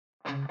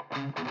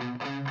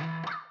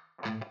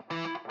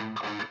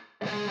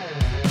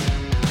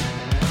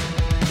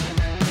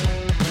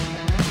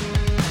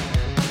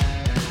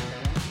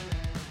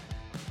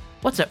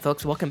What's up,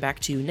 folks? Welcome back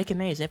to Nick and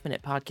May's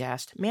Infinite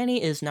Podcast.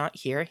 Manny is not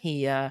here.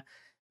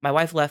 My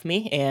wife left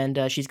me,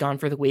 and she's gone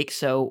for the week.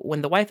 So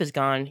when the wife is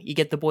gone, you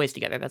get the boys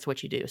together. That's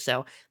what you do.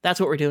 So that's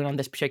what we're doing on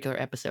this particular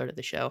episode of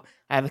the show.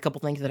 I have a couple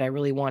things that I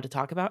really want to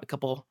talk about.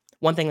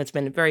 One thing that's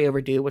been very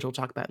overdue, which we'll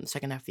talk about in the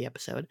second half of the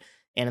episode.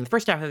 And in the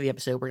first half of the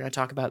episode, we're going to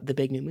talk about the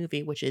big new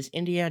movie, which is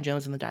Indiana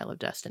Jones and the Dial of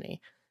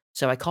Destiny.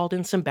 So I called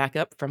in some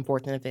backup from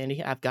Fourth and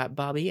Infinity. I've got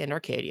Bobby and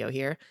Arcadio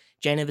here.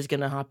 Janev is going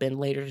to hop in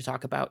later to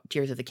talk about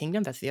Tears of the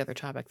Kingdom. That's the other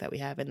topic that we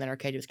have. And then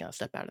Arcadio is going to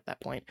step out at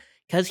that point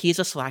because he's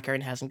a slacker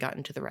and hasn't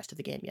gotten to the rest of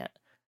the game yet.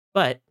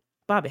 But,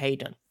 Bobby, how you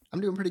doing?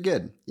 I'm doing pretty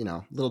good.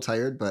 A little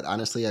tired, but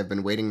honestly, I've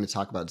been waiting to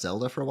talk about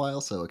Zelda for a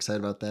while, so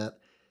excited about that.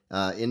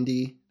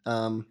 Indy,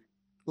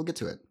 we'll get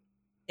to it.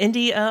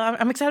 Indy,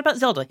 I'm excited about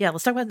Zelda. Yeah,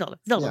 let's talk about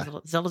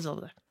Zelda.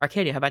 Zelda.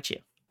 Arcadio, how about you?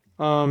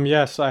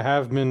 Yes, I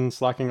have been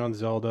slacking on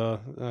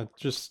Zelda.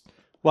 Just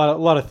a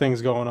lot of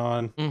things going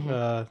on.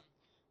 Mm-hmm.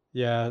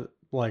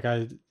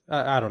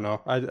 I don't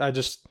know. I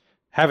just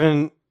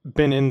haven't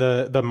been in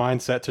the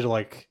mindset to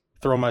like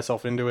throw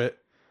myself into it.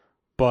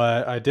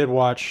 But I did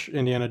watch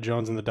Indiana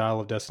Jones and the Dial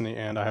of Destiny,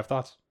 and I have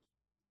thoughts.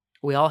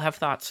 We all have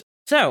thoughts.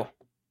 So,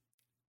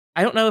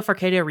 I don't know if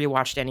Arcadia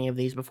rewatched any of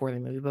these before the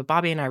movie, but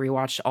Bobby and I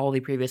rewatched all the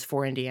previous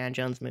 4 Indiana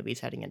Jones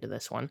movies heading into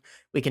this one.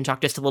 We can talk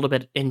just a little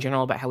bit in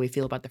general about how we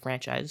feel about the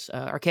franchise.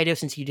 Arcadio,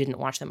 since you didn't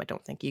watch them, I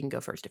don't think you can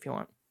go first if you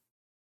want.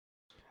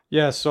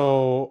 Yeah,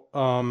 so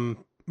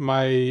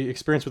my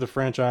experience with the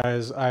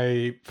franchise,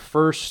 I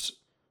first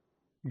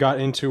got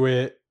into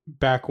it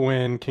back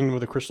when Kingdom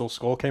of the Crystal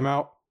Skull came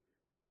out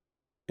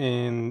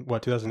in,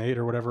 2008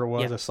 or whatever it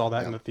was. Yeah. I saw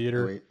that in the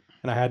theater,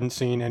 and I hadn't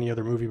seen any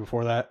other movie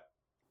before that.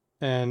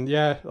 And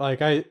yeah,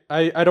 like I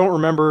don't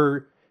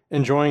remember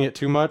enjoying it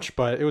too much,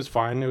 but it was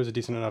fine. It was a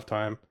decent enough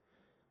time.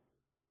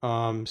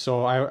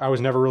 So I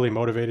was never really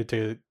motivated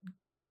to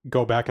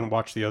go back and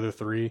watch the other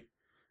 3.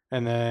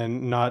 And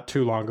then not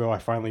too long ago, I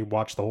finally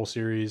watched the whole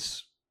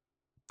series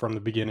from the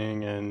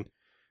beginning. And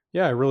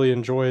yeah, I really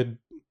enjoyed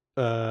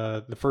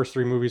the first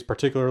 3 movies,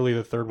 particularly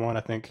the third one.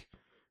 I think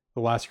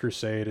The Last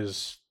Crusade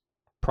is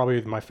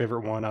probably my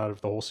favorite one out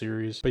of the whole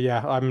series. But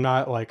yeah, I'm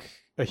not like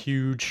a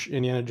huge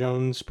Indiana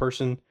Jones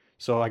person.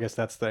 So I guess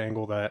that's the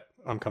angle that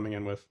I'm coming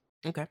in with.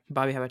 Okay.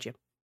 Bobby, how about you?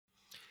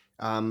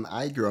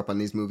 I grew up on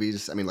these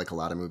movies. I mean, like a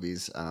lot of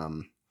movies.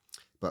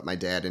 But my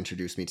dad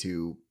introduced me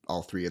to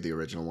all 3 of the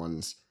original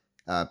ones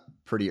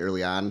pretty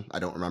early on. I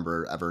don't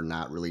remember ever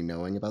not really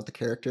knowing about the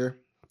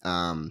character.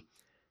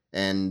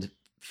 And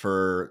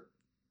for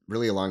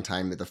really a long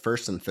time, the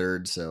first and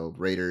third, so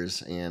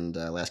Raiders and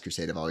Last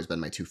Crusade have always been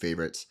my 2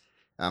 favorites.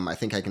 I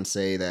think I can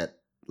say that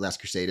Last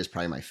Crusade is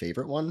probably my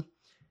favorite one,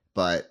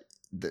 but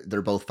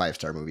they're both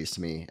 5-star movies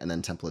to me. And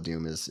then Temple of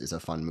Doom is a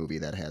fun movie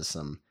that has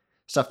some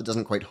stuff that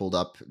doesn't quite hold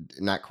up,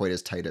 not quite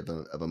as tight of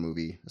a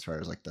movie as far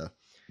as like the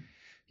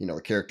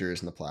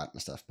characters and the plot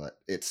and stuff, but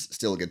it's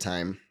still a good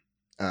time.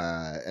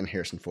 And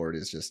Harrison Ford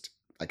is just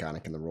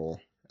iconic in the role.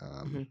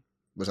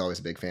 Was always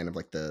a big fan of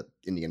like the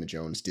Indiana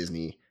Jones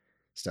Disney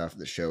stuff,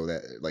 the show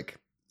that like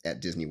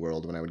at Disney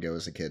World when I would go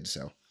as a kid.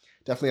 So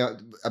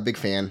definitely a big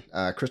fan.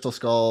 Crystal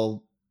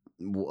Skull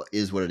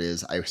is what it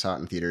is. I saw it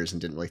in theaters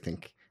and didn't really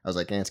think. I was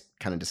like, it's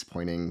kind of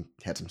disappointing.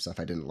 Had some stuff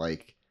I didn't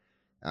like,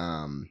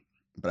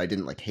 but I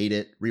didn't like hate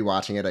it.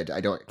 Rewatching it,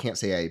 I can't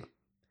say I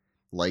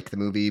like the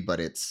movie,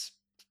 but it's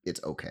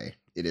okay.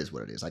 It is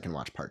what it is. I can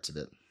watch parts of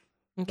it.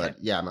 Okay. But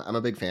yeah, I'm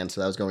a big fan.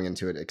 So I was going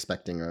into it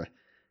expecting a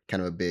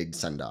kind of a big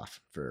send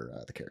off for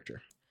the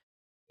character.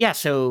 Yeah,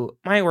 so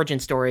my origin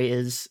story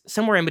is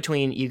somewhere in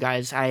between you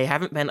guys. I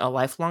haven't been a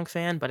lifelong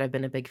fan, but I've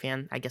been a big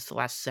fan, I guess, the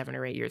last 7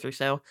 or 8 years or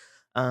so.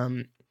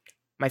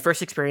 My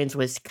first experience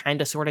was kind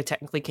of sort of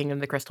technically Kingdom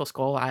of the Crystal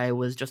Skull. I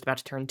was just about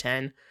to turn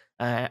 10.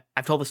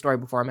 I've told the story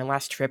before. My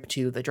last trip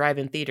to the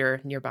drive-in theater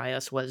nearby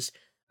us was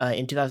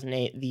in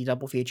 2008. The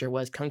double feature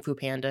was Kung Fu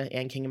Panda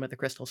and Kingdom of the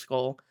Crystal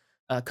Skull.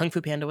 Kung Fu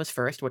Panda was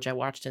first, which I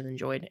watched and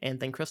enjoyed, and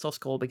then Crystal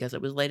Skull because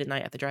it was late at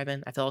night at the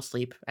drive-in. I fell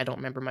asleep. I don't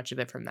remember much of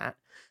it from that.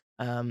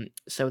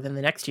 So then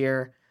the next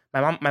year,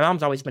 my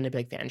mom's always been a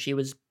big fan. She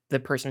was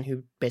the person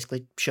who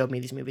basically showed me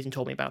these movies and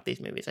told me about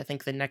these movies. I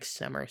think the next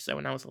summer, so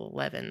when I was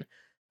 11,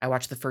 I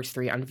watched the first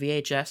 3 on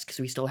VHS because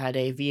we still had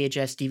a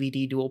VHS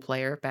DVD dual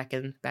player back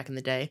in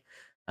the day.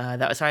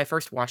 That was how I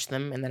first watched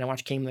them, and then I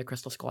watched Kingdom of the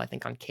Crystal Skull, I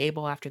think, on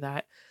cable after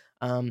that.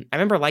 I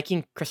remember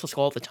liking Crystal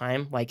Skull at the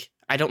time. Like,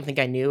 I don't think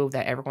I knew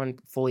that everyone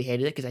fully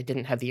hated it because I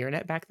didn't have the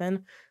internet back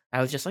then.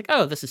 I was just like,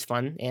 oh, this is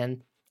fun,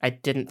 and I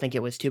didn't think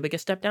it was too big a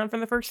step down from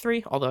the first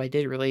 3, although I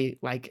did really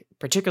like,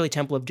 particularly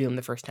Temple of Doom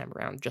the first time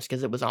around, just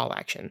because it was all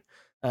action,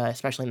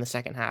 especially in the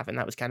second half, and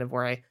that was kind of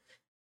where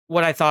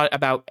what I thought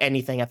about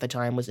anything at the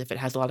time was if it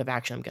has a lot of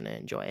action, I'm going to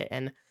enjoy it.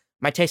 And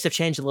my tastes have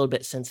changed a little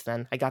bit since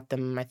then. I got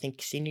them, I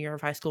think, senior year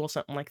of high school,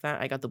 something like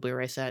that. I got the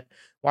Blu-ray set,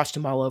 watched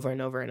them all over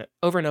and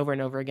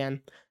over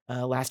again.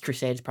 Last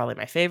Crusade is probably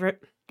my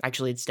favorite.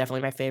 Actually, it's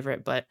definitely my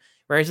favorite, but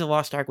Raiders of the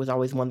Lost Ark was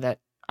always one that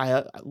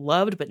I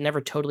loved, but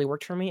never totally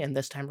worked for me, and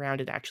this time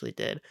around it actually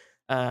did.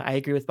 I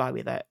agree with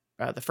Bobby that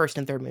the first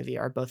and third movie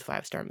are both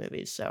 5-star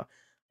movies, so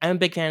I'm a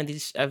big fan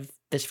of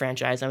this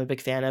franchise. I'm a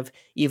big fan of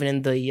even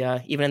in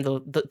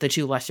the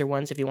two lesser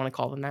ones, if you want to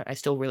call them that. I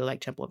still really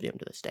like Temple of Doom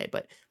to this day,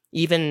 but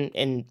even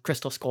in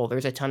Crystal Skull,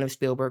 there's a ton of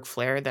Spielberg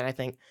flair that I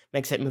think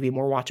makes that movie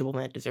more watchable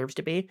than it deserves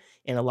to be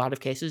in a lot of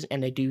cases,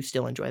 and I do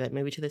still enjoy that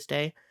movie to this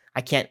day.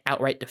 I can't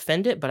outright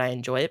defend it, but I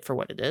enjoy it for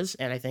what it is,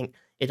 and I think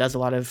it does a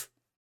lot of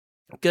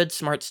good,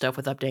 smart stuff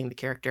with updating the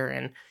character,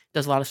 and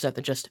does a lot of stuff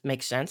that just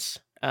makes sense.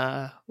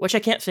 Which I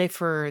can't say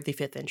for the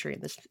fifth entry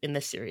in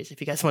this series. If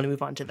you guys want to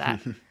move on to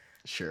that,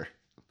 Sure.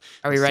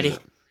 are we Let's do ready? it.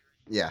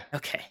 Yeah.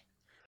 Okay.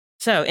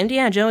 So,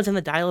 Indiana Jones and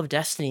the Dial of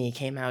Destiny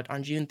came out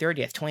on June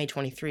 30th,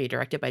 2023,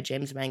 directed by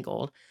James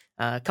Mangold.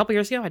 A couple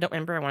years ago, I don't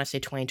remember, I want to say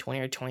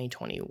 2020 or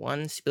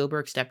 2021,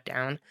 Spielberg stepped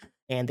down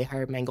and they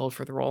hired Mangold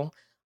for the role.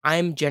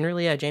 I'm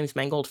generally a James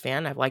Mangold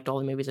fan. I've liked all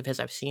the movies of his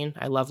I've seen.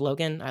 I love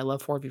Logan. I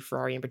love Ford v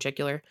Ferrari in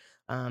particular.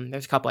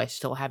 There's a couple I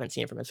still haven't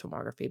seen from his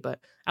filmography, but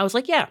I was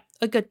like, yeah,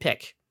 a good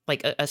pick.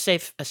 Like a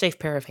safe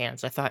pair of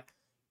hands. I thought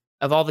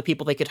of all the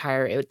people they could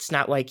hire, it's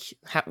not like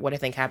what I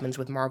think happens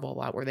with Marvel a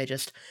lot, where they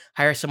just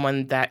hire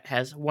someone that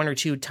has one or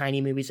two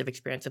tiny movies of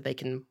experience that they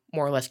can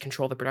more or less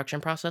control the production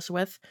process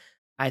with.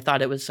 I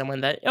thought it was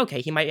someone that,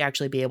 okay, he might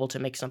actually be able to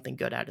make something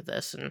good out of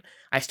this, and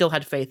I still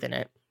had faith in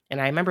it.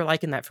 And I remember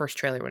liking that first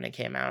trailer when it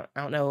came out.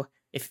 I don't know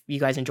if you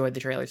guys enjoyed the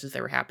trailers as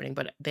they were happening,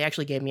 but they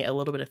actually gave me a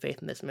little bit of faith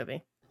in this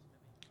movie.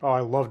 Oh,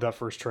 I loved that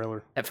first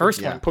trailer. That first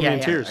Yeah. one, Put me in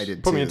yeah. tears. I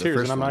did Put me too, in the tears,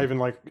 first and I'm one. not even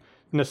like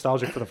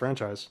nostalgic for the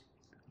franchise.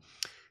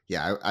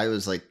 Yeah, I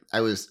was like,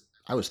 I was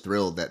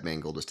thrilled that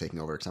Mangold was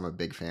taking over because I'm a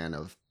big fan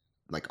of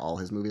like all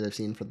his movies I've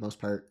seen for the most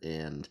part,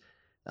 and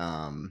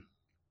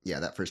yeah,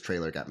 that first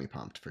trailer got me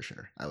pumped for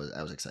sure. I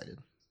was excited.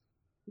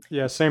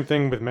 Yeah, same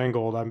thing with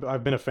Mangold.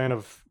 I've been a fan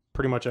of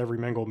pretty much every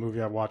Mangold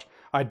movie I've watched.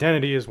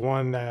 Identity is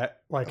one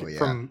that, like, Oh, yeah.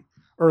 from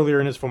earlier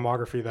in his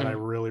filmography that I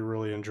Mm. really,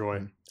 really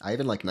enjoy. I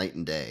even like Night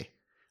and Day.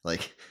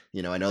 Like,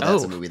 I know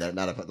that's Oh. a movie that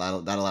not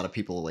a lot of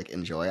people like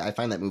enjoy. I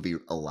find that movie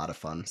a lot of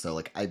fun. So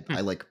like I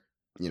like,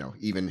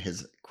 even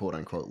his quote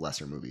unquote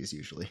lesser movies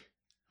usually.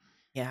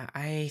 Yeah,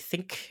 I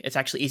think it's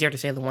actually easier to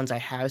say the ones I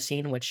have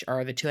seen, which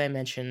are the two I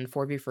mentioned,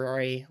 Ford v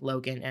Ferrari,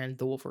 Logan, and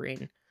The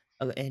Wolverine.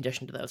 In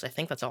addition to those, I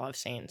think that's all I've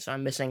seen. So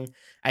I'm missing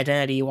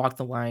Identity, Walk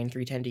the Line,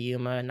 310 to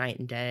Yuma, Night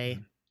and Day.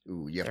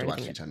 Ooh, Is you have there to watch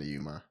anything? 210 to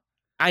Yuma.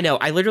 I know.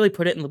 I literally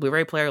put it in the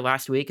Blu-ray player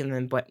last week, and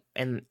then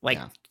like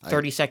Yeah,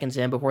 30 seconds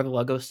in before the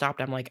logo stopped,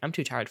 I'm like, I'm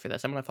too tired for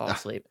this. I'm gonna fall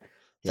asleep.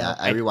 Yeah,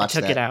 So I I rewatched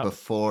took it that out.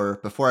 before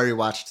I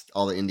rewatched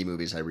all the indie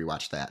movies. I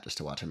rewatched that just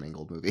to watch a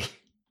Mangold movie.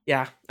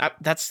 Yeah,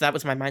 that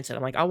was my mindset.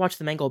 I'm like, I'll watch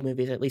the Mangold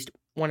movies, at least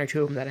one or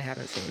two of them that I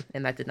haven't seen,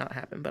 and that did not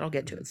happen. But I'll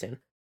get to it soon.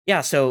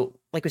 Yeah. So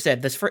like we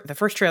said, the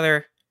first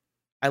trailer,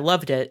 I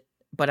loved it,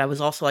 but I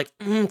was also like,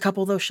 a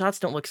couple of those shots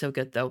don't look so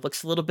good though.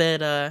 Looks a little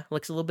bit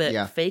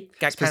Yeah. fake.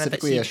 Got kind of that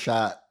Specifically a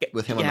shot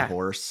with him on the yeah.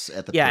 horse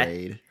at the Yeah.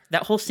 parade.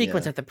 That whole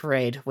sequence Yeah. at the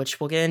parade, which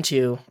we'll get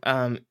into,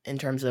 in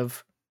terms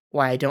of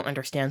why I don't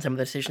understand some of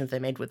the decisions they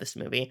made with this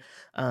movie,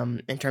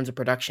 in terms of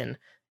production,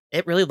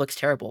 it really looks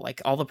terrible.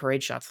 Like all the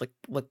parade shots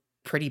look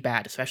pretty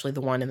bad, especially the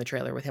one in the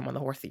trailer with him on the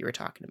horse that you were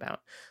talking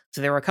about.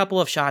 So there were a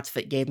couple of shots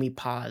that gave me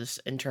pause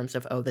in terms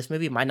of, oh, this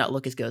movie might not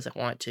look as good as I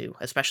want it to,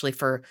 especially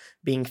for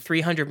being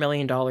 $300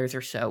 million or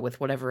so with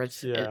whatever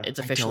it's Yeah. it's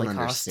I officially don't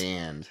cost.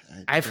 understand.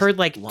 I've Just heard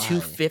like why?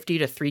 250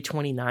 to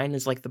 329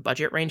 is like the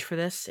budget range for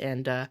this,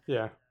 and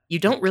Yeah. you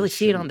don't It really just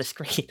see it on the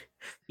shouldn't. screen.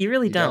 You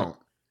really You don't.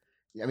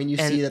 I mean, you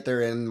And see that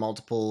they're in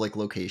multiple like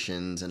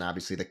locations, and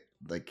obviously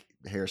like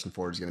Harrison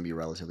Ford is going to be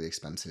relatively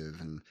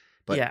expensive,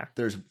 but yeah,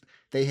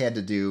 they had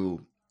to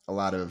do a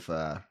lot of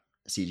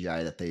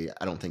CGI that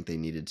I don't think they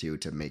needed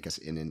to make us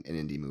in an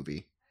indie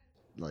movie.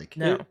 Like,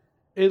 no,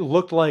 It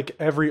looked like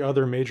every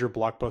other major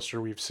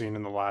blockbuster we've seen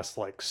in the last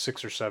like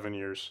 6 or 7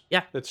 years.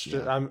 yeah, It's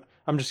just, Yeah.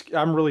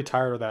 I'm really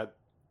tired of that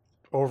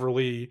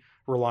overly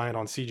reliant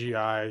on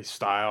CGI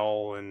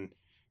style and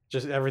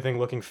just everything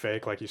looking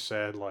fake, like you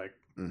said. Like,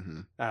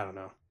 mhm. I don't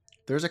know.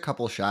 There's a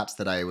couple shots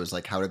that I was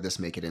like, how did this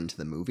make it into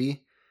the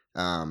movie?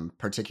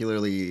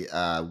 Particularly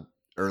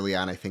early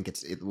on, I think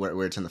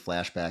where it's in the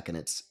flashback and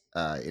it's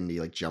Indy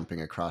like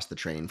jumping across the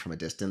train from a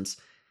distance,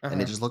 and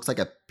uh-huh. it just looks like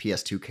a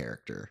PS2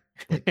 character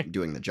like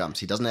doing the jumps.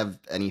 He doesn't have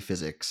any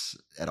physics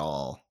at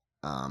all,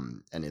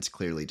 and it's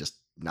clearly just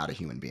not a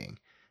human being.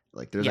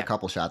 Like there's a Yeah,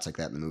 couple shots like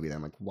that in the movie that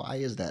I'm like, why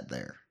is that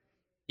there?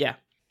 yeah.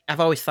 I've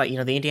always thought,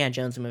 the Indiana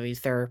Jones movies,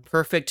 they're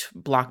perfect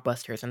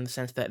blockbusters in the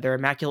sense that they're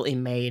immaculately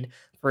made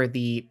for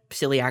the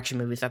silly action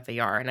movies that they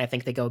are, and I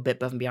think they go a bit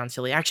above and beyond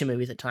silly action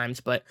movies at times,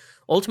 but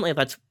ultimately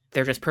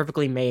they're just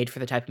perfectly made for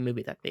the type of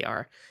movie that they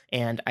are,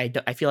 and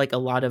I feel like a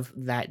lot of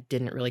that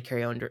didn't really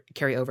carry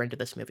over into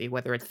this movie,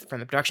 whether it's from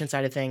the production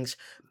side of things,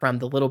 from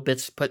the little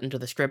bits put into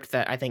the script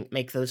that I think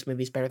make those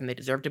movies better than they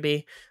deserve to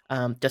be,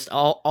 just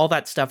all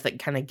that stuff that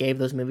kind of gave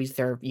those movies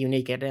their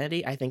unique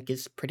identity, I think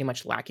is pretty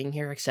much lacking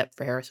here, except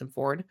for Harrison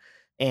Ford.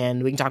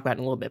 and we can talk about it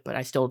in a little bit, but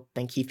I still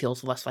think he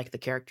feels less like the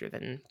character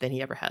than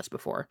he ever has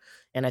before.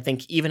 And I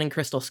think even in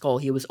Crystal Skull,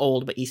 he was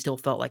old, but he still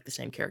felt like the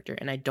same character,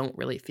 and I don't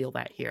really feel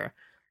that here.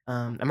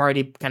 I'm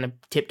already kind of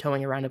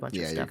tiptoeing around a bunch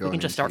of Yeah, you're stuff. We can going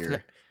just into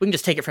start from we can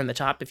just take it from the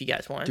top if you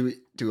guys want. Do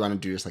we want to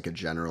do just like a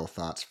general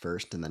thoughts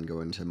first and then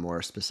go into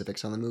more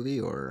specifics on the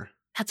movie, or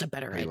That's a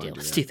better how do you idea. want to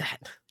Let's do do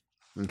that.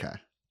 that? Okay.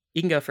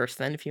 You can go first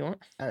then if you want.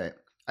 All right.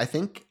 I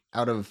think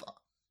out of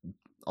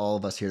all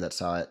of us here that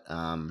saw it,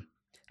 I'm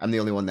the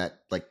only one that,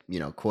 like,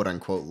 quote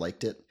unquote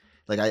liked it.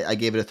 Like, I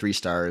gave it a 3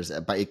 stars,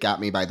 but it got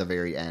me by the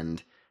very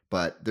end.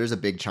 But there's a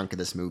big chunk of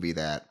this movie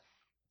that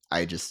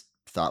I just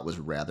thought was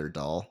rather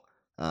dull.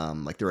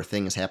 Like, there were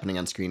things happening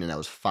on screen and I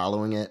was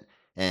following it,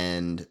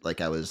 and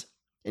like I was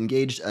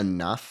engaged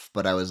enough,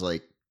 but I was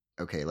like,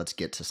 okay, let's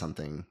get to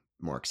something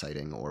more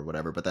exciting or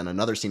whatever. But then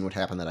another scene would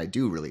happen that I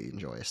do really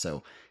enjoy.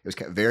 So it was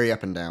very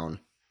up and down.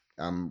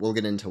 We'll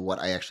get into what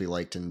I actually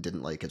liked and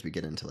didn't like as we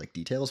get into like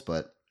details,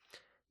 but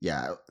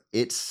yeah,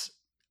 it's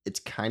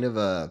kind of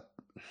I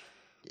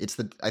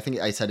think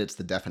I said it's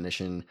the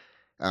definition.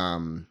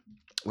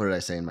 What did I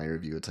say in my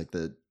review? It's like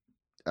the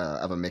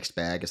of a mixed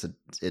bag. It's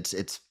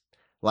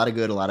a lot of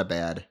good, a lot of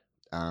bad.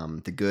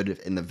 The good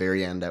in the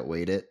very end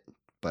outweighed it,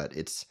 but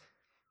it's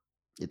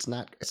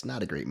not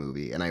a great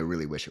movie, and I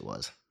really wish it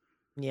was.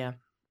 Yeah.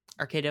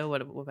 Arcado,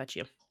 what about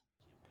you?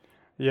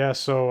 Yeah,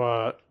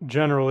 so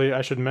generally,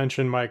 I should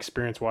mention my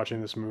experience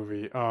watching this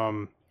movie.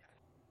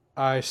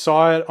 I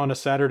saw it on a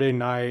Saturday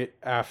night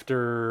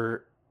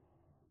after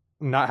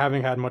not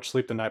having had much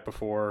sleep the night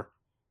before,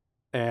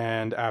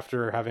 and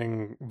after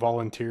having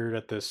volunteered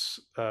at this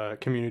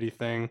community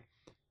thing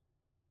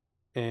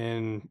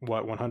in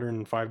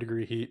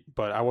 105-degree heat,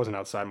 but I wasn't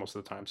outside most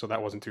of the time, so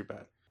that wasn't too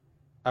bad.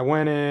 I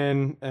went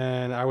in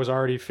and I was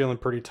already feeling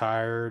pretty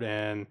tired,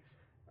 and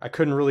I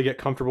couldn't really get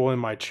comfortable in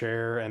my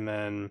chair, and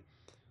then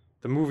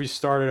the movie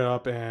started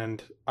up,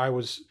 and I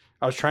was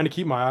trying to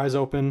keep my eyes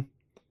open,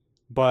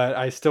 but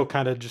I still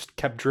kind of just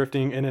kept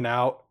drifting in and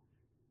out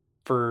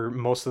for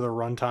most of the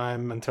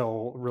runtime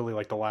until really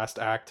like the last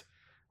act.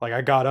 Like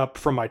I got up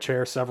from my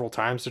chair several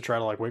times to try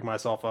to like wake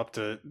myself up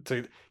to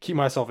keep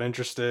myself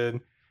interested,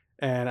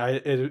 and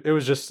it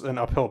was just an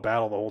uphill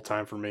battle the whole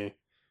time for me.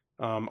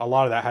 A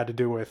lot of that had to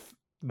do with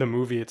the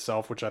movie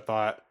itself, which I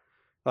thought,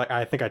 like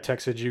I think I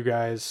texted you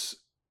guys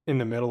in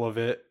the middle of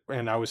it,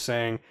 and I was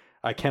saying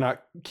I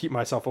cannot keep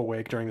myself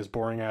awake during this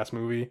boring ass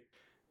movie.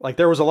 Like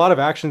there was a lot of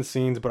action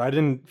scenes, but I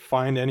didn't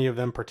find any of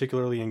them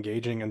particularly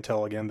engaging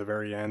until again the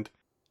very end.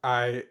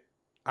 I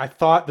I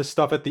thought the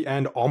stuff at the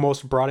end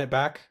almost brought it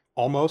back,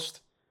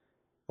 almost.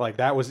 Like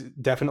that was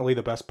definitely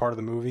the best part of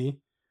the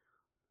movie,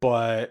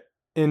 but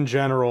in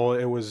general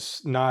it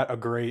was not a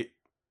great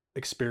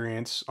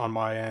experience on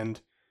my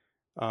end.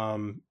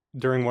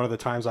 During one of the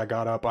times I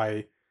got up,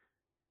 I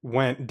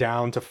went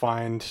down to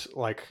find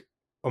like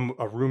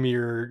a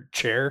roomier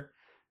chair,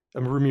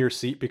 a roomier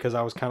seat because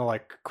I was kind of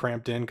like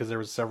cramped in because there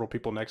was several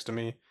people next to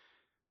me.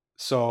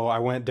 So I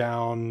went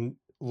down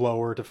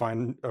lower to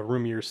find a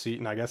roomier seat,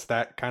 and I guess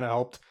that kind of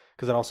helped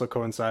because it also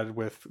coincided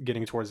with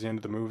getting towards the end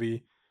of the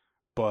movie.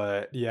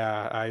 But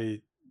yeah,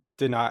 I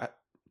did not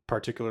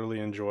particularly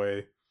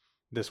enjoy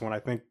this one.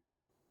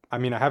 I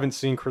mean, I haven't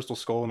seen Crystal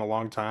Skull in a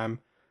long time,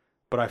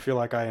 but I feel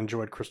like I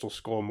enjoyed Crystal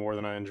Skull more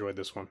than I enjoyed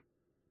this one.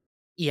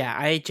 Yeah,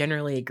 I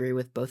generally agree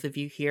with both of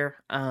you here.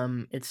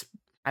 It's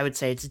I would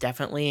say it's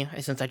definitely,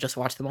 since I just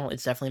watched them all,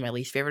 it's definitely my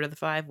least favorite of the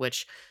five,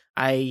 which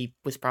I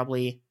was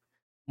probably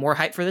more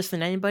hyped for this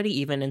than anybody,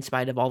 even in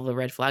spite of all the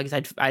red flags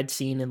I'd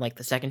seen in like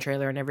the second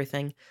trailer and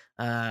everything.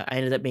 I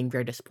ended up being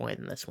very disappointed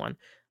in this one.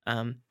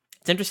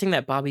 It's interesting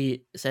that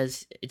Bobby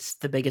says it's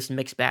the biggest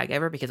mixed bag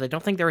ever because I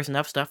don't think there was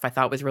enough stuff I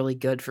thought was really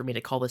good for me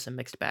to call this a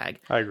mixed bag.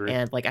 I agree.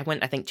 And like I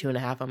went, I think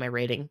 2.5 on my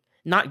rating.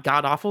 Not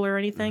god awful or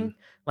Mm-hmm. anything.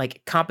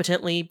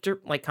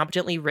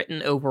 Competently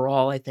written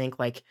overall. I think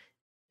like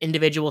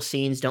individual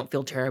scenes don't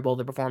feel terrible,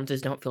 the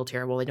performances don't feel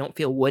terrible, they don't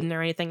feel wooden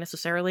or anything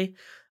necessarily,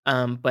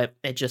 but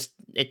it just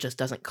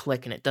doesn't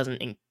click, and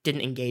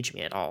didn't engage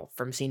me at all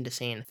from scene to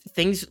scene.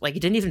 Things like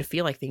it didn't even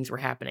feel like things were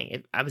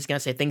happening. I was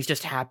gonna say things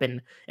just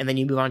happen, and then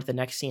you move on to the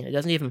next scene. It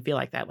doesn't even feel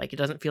like that. Like it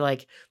doesn't feel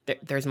like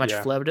there's much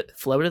Yeah.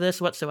 flow to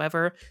this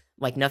whatsoever.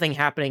 Like nothing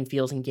happening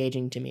feels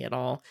engaging to me at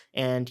all.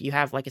 And you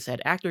have, like I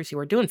said, actors who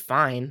are doing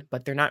fine,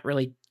 but they're not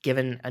really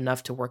given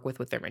enough to work with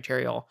their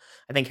material.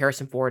 I think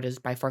Harrison Ford is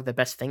by far the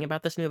best thing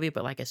about this movie,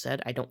 but like I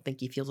said, I don't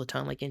think he feels a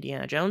ton like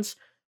Indiana Jones.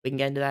 We can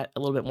get into that a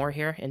little bit more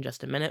here in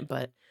just a minute,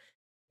 but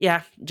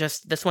yeah,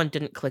 just this one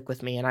didn't click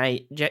with me,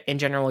 and in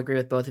general, agree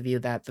with both of you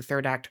that the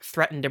third act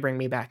threatened to bring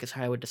me back, is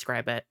how I would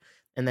describe it.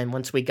 And then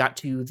once we got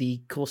to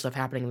the cool stuff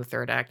happening in the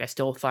third act, I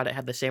still thought it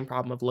had the same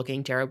problem of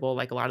looking terrible,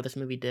 like a lot of this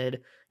movie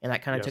did, and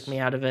that kind of took Yes. me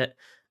out of it.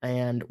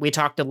 And we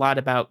talked a lot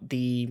about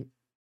the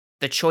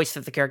choice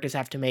that the characters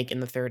have to make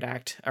in the third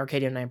act.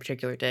 Arcadia and I in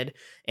particular did,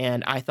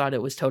 and I thought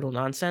it was total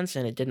nonsense,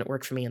 and it didn't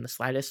work for me in the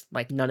slightest.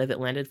 Like none of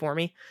it landed for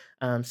me,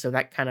 so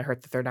that kind of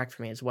hurt the third act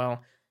for me as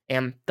well.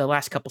 And the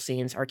last couple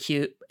scenes are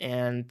cute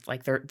and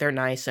like they're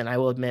nice, and I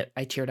will admit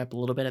I teared up a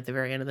little bit at the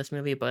very end of this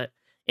movie, but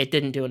it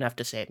didn't do enough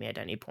to save me at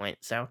any point.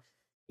 So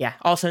Yeah,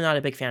 also not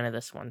a big fan of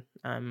this one.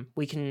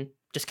 We can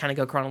just kind of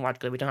go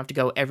chronologically. We don't have to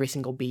go every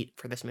single beat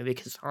for this movie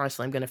because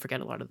honestly, I'm going to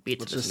forget a lot of the beats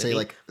Let's of this just movie. say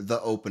like the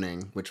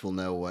opening, which we'll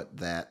know what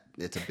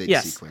it's a big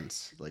Yes.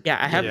 sequence. Like Yeah,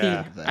 I have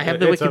Yeah,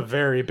 the it's a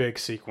very big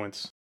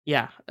sequence.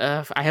 Yeah,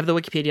 I have the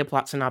Wikipedia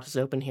plot synopsis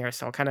open here,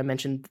 so I'll kind of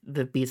mention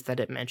the beats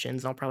that it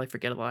mentions. I'll probably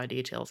forget a lot of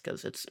details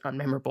because it's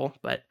unmemorable.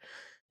 But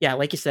yeah,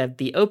 like you said,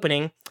 the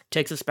opening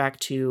takes us back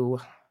to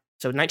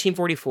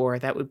 1944.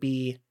 That would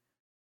be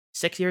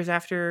 6 years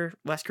after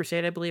Last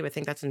Crusade, I believe. I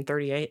think that's in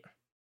 38.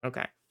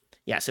 Okay.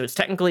 Yeah, so it's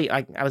technically,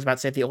 I was about to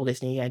say the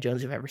oldest Indiana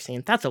Jones you've ever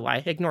seen. That's a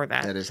lie. Ignore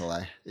that. That is a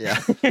lie. Yeah.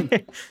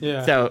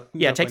 Yeah. So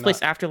yeah, it takes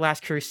place not. after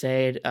Last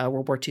Crusade.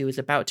 World War II is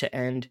about to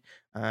end.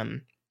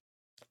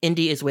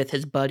 Indy is with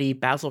his buddy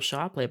Basil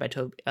Shaw, played by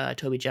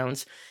Toby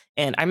Jones.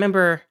 And I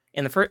remember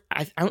in the first,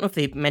 I don't know if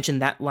they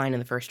mentioned that line in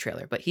the first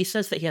trailer, but he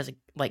says that he has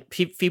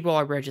Phoebe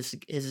Waller-Bridge is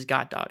his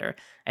goddaughter.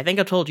 I think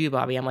I told you,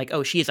 Bobby. I'm like,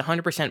 oh, she is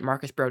 100%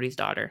 Marcus Brody's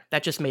daughter.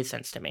 That just made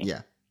sense to me.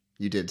 Yeah,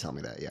 you did tell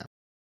me that. Yeah.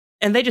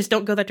 And they just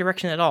don't go that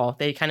direction at all.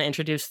 They kind of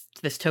introduce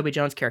this Toby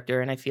Jones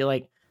character, and I feel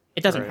like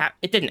it doesn't Right.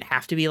 it didn't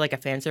have to be like a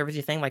fan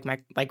servicey thing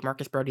like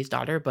Marcus Brody's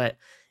daughter, but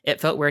it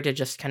felt weird to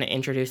just kind of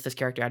introduce this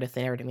character out of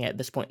thin air to me at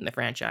this point in the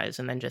franchise,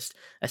 and then just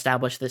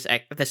establish this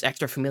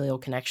extra familial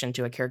connection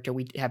to a character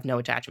we have no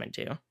attachment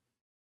to.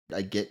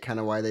 I get kind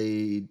of why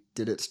they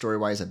did it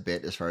story-wise a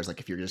bit, as far as like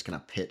if you're just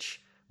gonna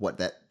pitch what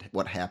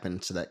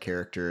happened to that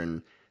character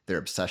and their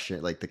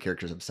obsession, like the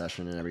character's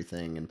obsession and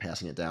everything, and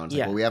passing it down. It's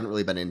like, well, we haven't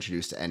really been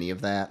introduced to any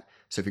of that.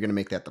 So if you're gonna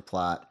make that the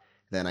plot,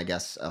 then I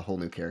guess a whole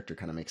new character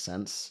kind of makes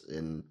sense.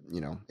 And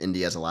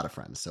Indy has a lot of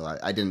friends, so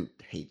I didn't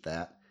hate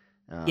that.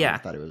 Yeah. I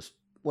thought it was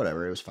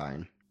whatever. It was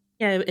fine.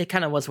 Yeah, it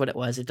kind of was what it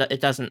was.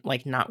 It doesn't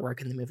like not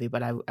work in the movie,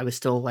 but I was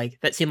still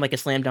like, that seemed like a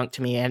slam dunk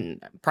to me,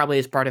 and probably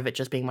as part of it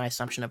just being my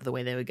assumption of the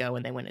way they would go,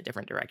 and they went a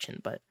different direction.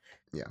 But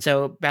Yeah.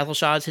 So Basil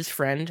Shaw is his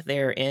friend.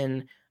 They're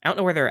in, I don't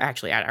know where they're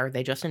actually at. Are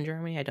they just in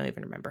Germany? I don't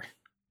even remember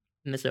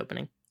in this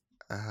opening.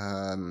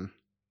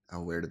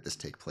 Where did this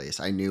take place?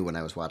 I knew when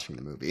I was watching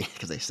the movie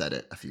because they said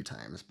it a few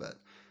times, but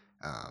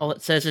All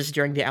it says is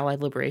during the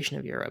Allied liberation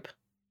of Europe.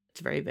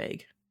 It's very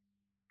vague.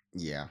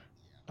 yeah.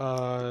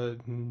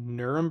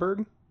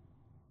 Nuremberg?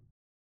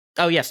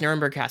 Oh, yes,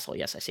 Nuremberg Castle.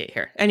 Yes, I see it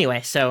here.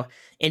 Anyway, so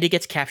Indy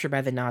gets captured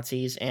by the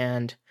Nazis,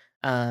 and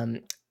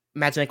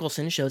Mads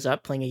Mikkelsen shows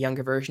up playing a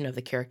younger version of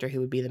the character who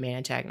would be the main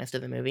antagonist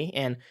of the movie,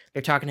 and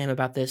they're talking to him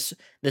about this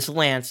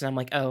lance, and I'm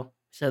like, oh,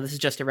 so this is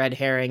just a red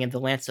herring, and the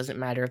lance doesn't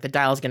matter. The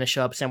dial's going to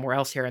show up somewhere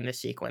else here in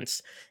this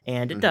sequence,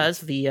 and it does.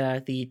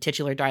 The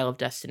titular dial of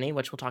destiny,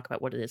 which we'll talk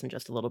about what it is in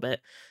just a little bit.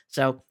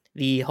 So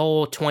the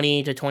whole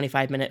 20 to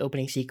 25 minute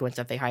opening sequence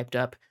that they hyped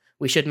up,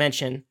 we should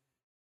mention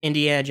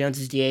Indiana Jones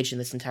is de-aged in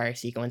this entire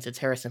sequence. It's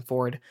Harrison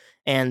Ford,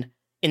 and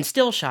in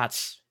still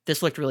shots,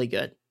 this looked really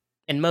good.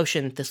 In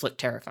motion, this looked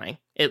terrifying.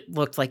 It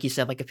looked, like you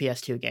said, like a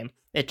PS2 game.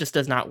 It just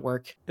does not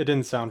work. It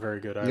didn't sound very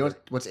good either. You know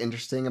what's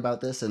interesting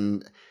about this,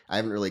 and I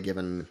haven't really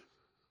given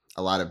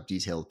a lot of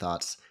detailed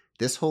thoughts.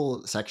 This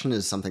whole section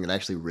is something that I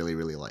actually really,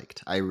 really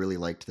liked. I really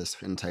liked this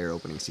entire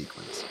opening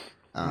sequence.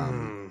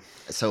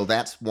 So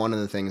that's one of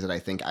the things that I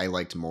think I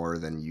liked more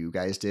than you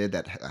guys did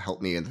that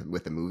helped me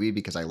with the movie,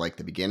 because I like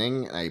the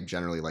beginning and I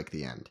generally like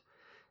the end.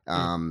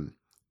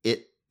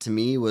 It to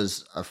me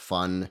was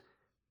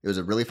it was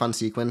a really fun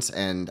sequence,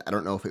 and I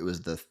don't know if it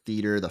was the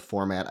theater, the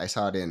format. I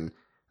saw it in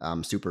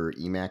Super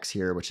IMAX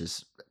here, which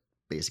is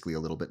basically a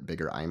little bit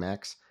bigger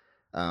IMAX,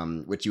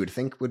 which you would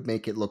think would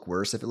make it look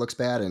worse if it looks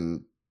bad.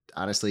 And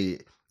honestly,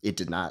 it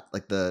did not.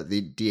 Like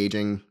the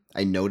de-aging,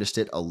 I noticed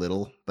it a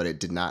little, but it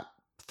did not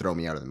throw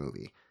me out of the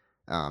movie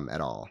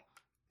at all.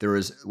 There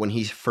was, when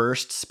he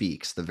first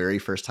speaks, the very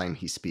first time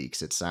he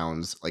speaks, it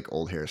sounds like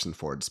old Harrison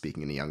Ford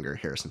speaking in a younger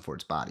Harrison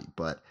Ford's body.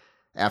 But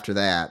after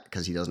that,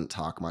 because he doesn't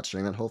talk much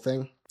during that whole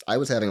thing, I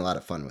was having a lot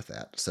of fun with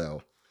that.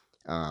 So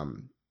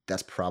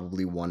that's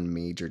probably one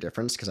major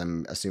difference, because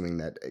I'm assuming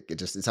that it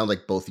sounds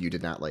like both of you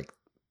did not like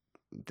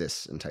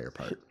this entire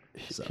part.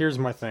 So. Here's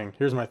my thing.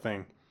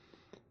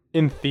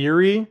 In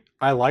theory,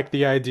 I like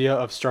the idea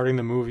of starting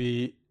the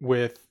movie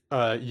with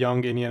a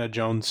young Indiana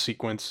Jones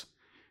sequence,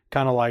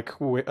 kind of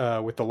like with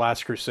The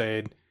Last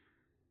Crusade.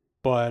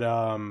 But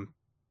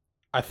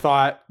I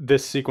thought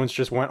this sequence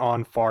just went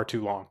on far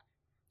too long.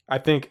 I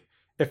think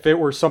if it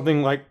were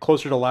something like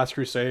closer to Last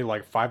Crusade,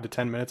 like 5 to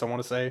 10 minutes, I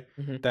want to say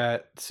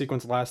that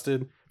sequence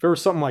lasted. If it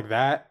was something like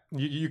that,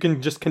 you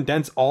can just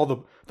condense all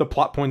the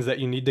plot points that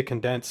you need to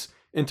condense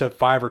into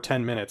 5 or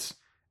 10 minutes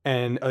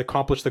and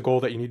accomplish the goal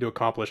that you need to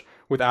accomplish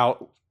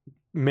without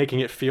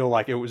making it feel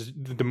like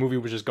the movie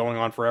was just going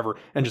on forever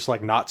and just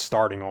like not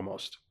starting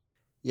almost.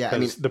 Yeah, I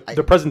mean,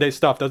 the present day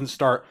stuff doesn't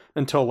start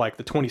until like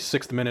the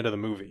 26th minute of the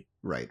movie.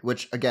 Right,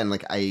 which again,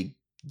 like I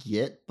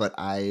get, but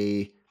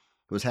I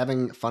was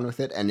having fun with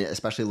it, and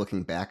especially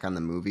looking back on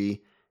the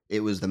movie,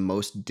 it was the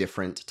most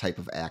different type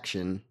of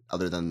action,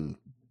 other than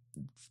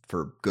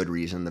for good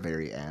reason, the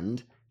very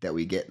end that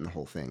we get in the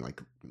whole thing.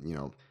 Like,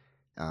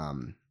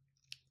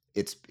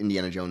 it's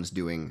Indiana Jones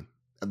being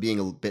a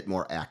bit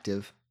more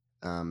active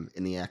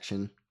in the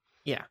action.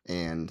 Yeah.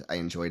 and I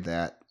enjoyed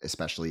that,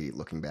 especially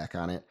looking back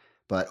on it.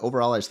 But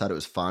overall, I just thought it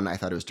was fun. I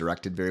thought it was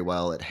directed very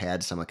well. It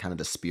had some of kind of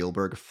the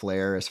Spielberg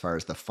flair as far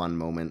as the fun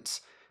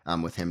moments,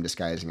 with him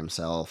disguising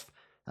himself,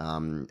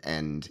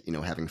 and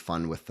having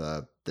fun with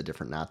the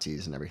different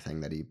Nazis and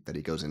everything that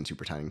he goes into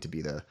pretending to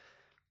be the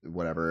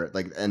whatever,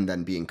 like, and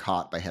then being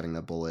caught by having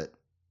the bullet,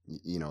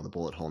 the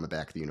bullet hole in the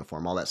back of the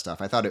uniform, all that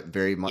stuff. I thought it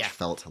very much Yeah.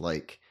 felt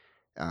like,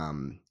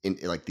 in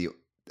like the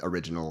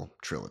original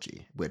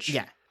trilogy, which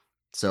Yeah.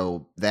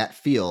 so that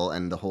feel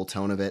and the whole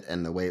tone of it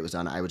and the way it was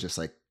done, I was just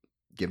like,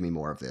 give me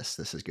more of this.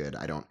 This is good.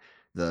 I don't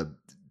the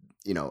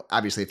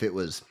obviously if it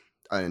was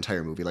an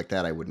entire movie like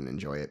that, I wouldn't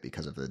enjoy it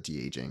because of the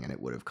de-aging and it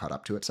would have caught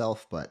up to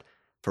itself. But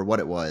for what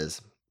it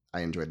was,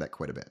 I enjoyed that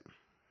quite a bit.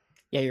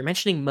 Yeah, you're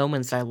mentioning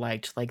moments I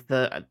liked, like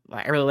I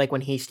really like when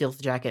he steals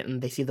the jacket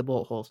and they see the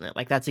bullet holes in it.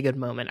 Like that's a good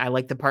moment. I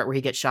like the part where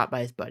he gets shot by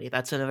his buddy.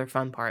 That's another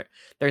fun part.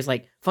 There's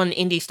like fun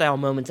indie style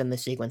moments in the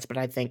sequence, but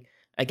I think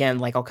again,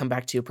 like I'll come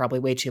back to probably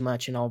way too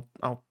much, and I'll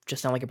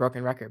just sound like a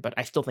broken record. But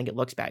I still think it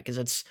looks bad because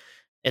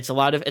it's a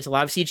lot of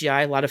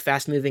CGI, a lot of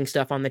fast moving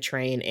stuff on the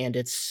train, and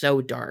it's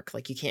so dark.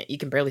 Like you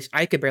can barely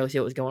I could barely see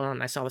what was going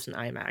on. I saw this in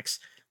IMAX.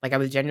 Like I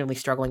was genuinely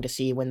struggling to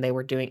see when they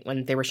were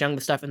showing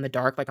the stuff in the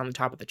dark, like on the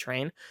top of the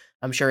train.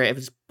 I'm sure it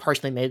was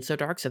partially made so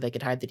dark so they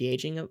could hide the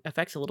de-aging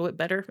effects a little bit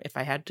better, if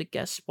I had to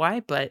guess why.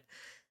 But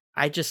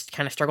I just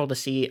kind of struggled to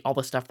see all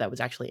the stuff that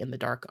was actually in the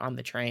dark on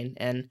the train,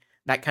 and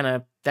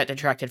that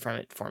detracted from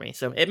it for me.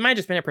 So it might have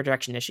just been a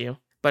projection issue,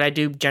 but I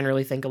do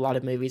generally think a lot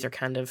of movies are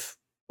kind of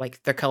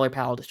like their color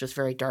palette is just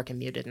very dark and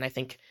muted, and I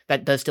think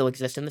that does still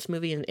exist in this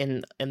movie and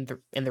in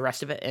the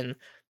rest of it. And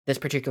this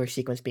particular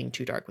sequence being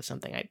too dark was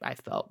something I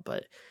felt,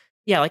 but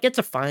yeah, like it's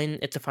a fine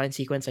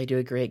sequence. I do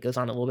agree it goes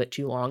on a little bit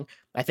too long.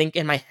 I think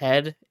in my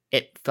head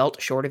it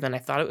felt shorter than I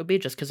thought it would be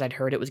just because I'd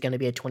heard it was going to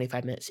be a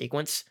 25-minute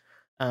sequence.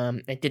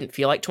 It didn't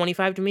feel like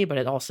 25 to me, but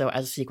it also,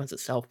 as a sequence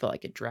itself, felt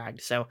like it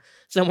dragged. So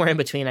somewhere in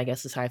between, I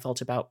guess, is how I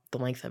felt about the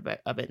length of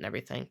it and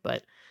everything.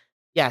 But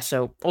yeah,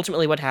 so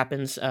ultimately, what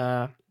happens?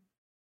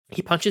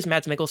 He punches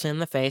Mads Mikkelsen in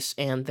the face,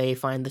 and they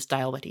find this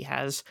dial that he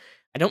has.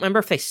 I don't remember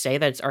if they say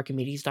that it's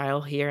Archimedes'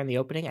 dial here in the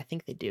opening. I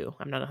think they do.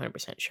 I'm not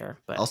 100% sure,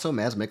 but Also,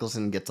 Mads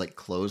Mikkelsen gets like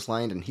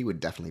clotheslined, and he would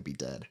definitely be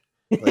dead.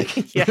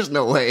 Like, yeah. there's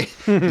no way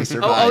he survives.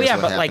 Oh yeah,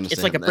 what but like happens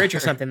it's to like a him bridge or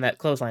there. something that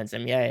clotheslines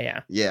him.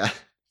 Yeah. Yeah.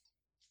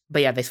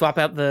 But yeah, they swap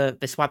out the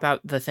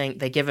thing.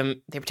 They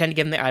pretend to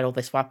give him the idol.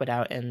 They swap it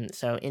out, and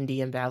so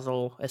Indy and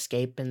Basil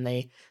escape, and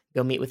they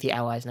go meet with the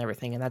allies and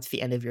everything. And that's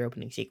the end of your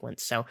opening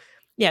sequence. So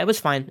yeah, it was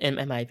fine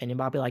in my opinion.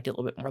 Bobby liked it a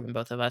little bit more than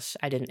both of us.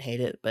 I didn't hate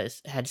it, but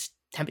it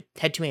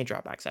had too many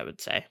drawbacks, I would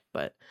say.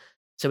 But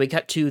so we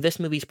cut to this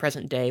movie's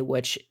present day,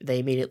 which they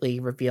immediately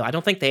reveal. I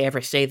don't think they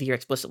ever say the year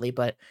explicitly,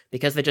 but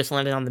because they just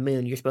landed on the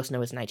moon, you're supposed to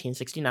know it's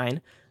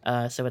 1969.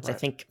 So it's I Right.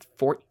 think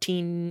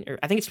 14, or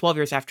I think it's 12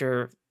 years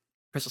after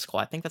Crystal Skull.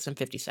 I think that's in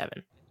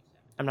 57.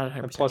 I'm not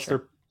 100% And plus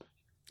sure.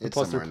 It's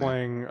they're somewhere in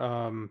there.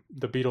 playing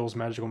the Beatles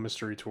Magical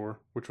Mystery Tour,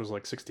 which was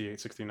like 68,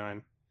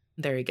 69.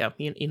 There you go.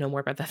 You know more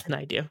about that than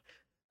I do.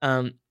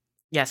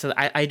 Yeah, so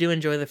I do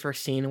enjoy the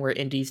first scene where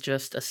Indy's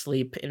just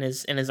asleep in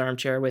his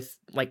armchair with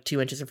like 2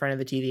 inches in front of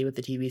the TV with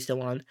the TV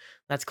still on.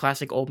 That's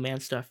classic old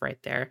man stuff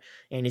right there.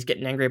 And he's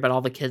getting angry about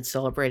all the kids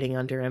celebrating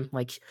under him.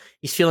 Like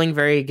he's feeling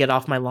very get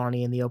off my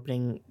lawny in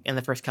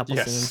the first couple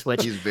Yes. scenes,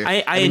 which He's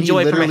very, I mean, he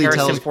enjoy from a literally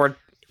Harrison tells- Ford.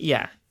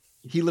 Yeah,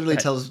 He literally Go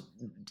ahead. tells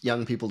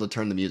young people to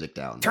turn the music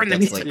down. Turn Like,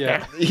 the that's music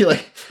like, down. you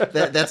like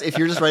that's if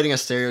you're just writing a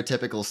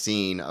stereotypical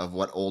scene of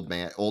what old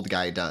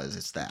guy does,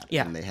 it's that.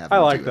 Yeah. And they have I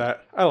him like do it.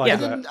 that. I like Yeah.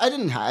 that. I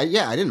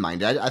didn't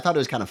mind it. I thought it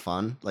was kind of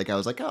fun. Like I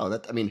was like, oh,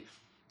 that. I mean,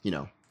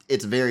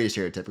 it's very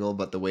stereotypical,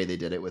 but the way they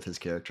did it with his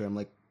character, I'm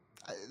like,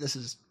 this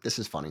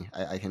is funny.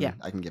 I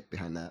can get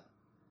behind that.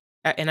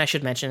 And I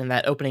should mention in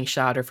that opening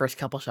shot or first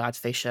couple shots,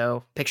 they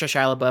show picture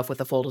Shia LaBeouf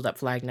with a folded up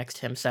flag next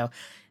to him. So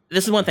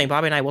this is one thing,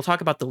 Bobby and I will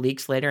talk about the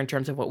leaks later in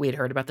terms of what we had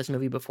heard about this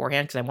movie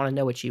beforehand, because I want to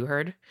know what you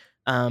heard.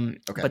 Okay.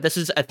 But this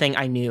is a thing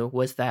I knew,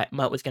 was that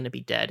Mutt was going to be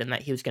dead and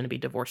that he was going to be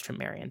divorced from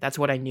Marion. That's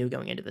what I knew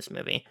going into this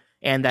movie,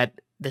 and that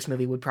this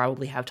movie would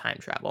probably have time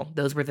travel.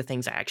 Those were the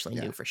things I actually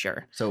knew for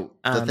sure. So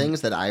the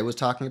things that I was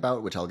talking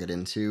about, which I'll get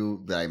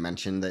into, that I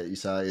mentioned that you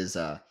saw, is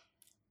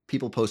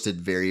people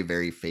posted very,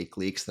 very fake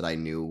leaks that I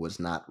knew was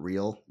not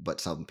real, but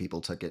some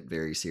people took it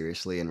very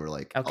seriously and were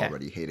like Okay.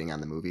 already hating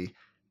on the movie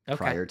Okay.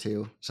 prior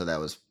to. So that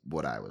was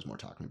what I was more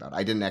talking about.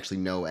 I didn't actually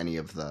know any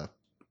of the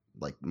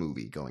like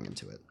movie going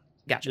into it.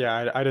 Gotcha.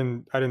 Yeah, I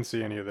didn't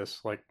see any of this.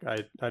 Like I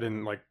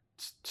didn't like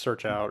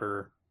search out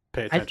or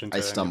pay attention to I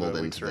any of stumbled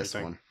the leaks into or this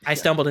anything. one. I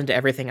stumbled into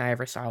everything I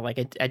ever saw. Like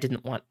I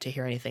didn't want to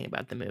hear anything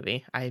about the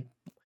movie. I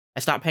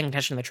stopped paying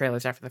attention to the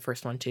trailers after the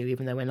first one too,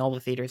 even though in all the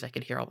theaters I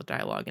could hear all the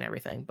dialogue and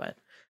everything. But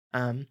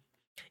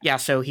yeah,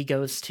 so he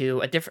goes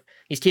to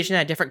he's teaching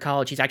at a different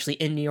college. He's actually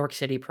in New York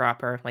City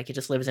proper. Like he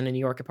just lives in a New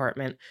York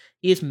apartment.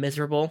 He is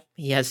miserable.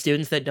 He has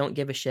students that don't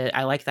give a shit.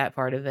 I like that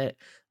part of it.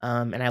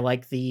 And I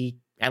like the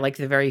I like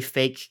the very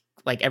fake,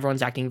 like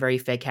everyone's acting very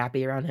fake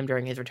happy around him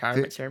during his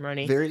retirement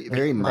ceremony.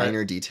 Very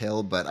minor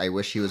detail, but I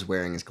wish he was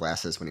wearing his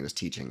glasses when he was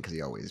teaching, because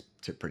he always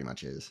pretty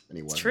much is, and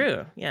he It's wasn't.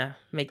 true. Yeah,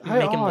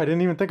 I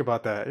didn't even think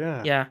about that.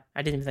 Yeah. Yeah,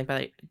 I didn't even think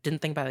about it.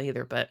 Didn't think about it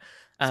either. But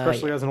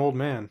especially as an old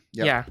man.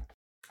 Yep. Yeah.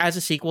 As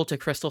a sequel to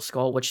Crystal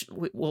Skull, which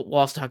we'll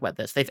also talk about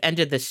this, they've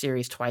ended this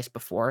series twice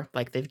before.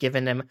 Like they've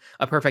given him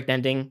a perfect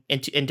ending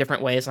in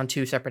different ways on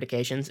 2 separate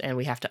occasions, and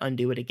we have to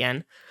undo it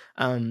again.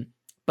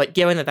 But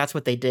given that that's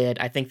what they did,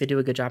 I think they do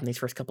a good job in these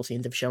first couple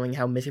scenes of showing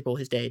how miserable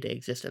his day-to-day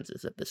existence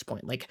is at this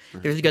point. Like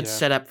there's a good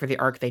setup for the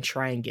arc they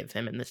try and give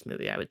him in this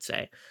movie, I would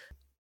say.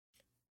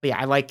 But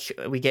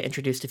yeah, we get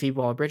introduced to Phoebe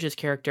Waller-Bridge's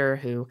character,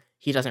 who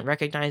he doesn't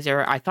recognize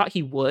her. I thought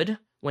he would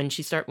when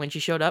she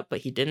showed up, but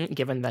he didn't.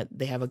 Given that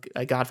they have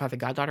a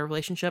godfather-goddaughter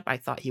relationship, I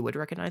thought he would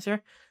recognize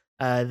her.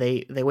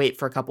 They wait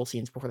for a couple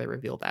scenes before they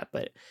reveal that,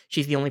 but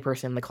she's the only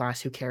person in the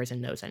class who cares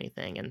and knows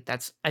anything, and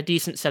that's a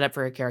decent setup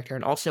for a character,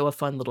 and also a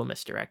fun little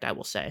misdirect, I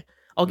will say.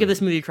 I'll give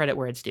this movie credit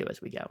where it's due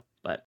as we go,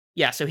 but.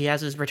 Yeah, so he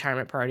has his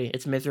retirement party.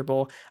 It's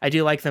miserable. I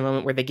do like the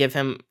moment where they give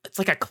him, it's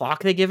like a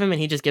clock they give him,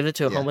 and he just gives it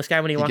to a homeless guy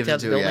when he walks out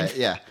of the building.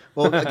 Yeah.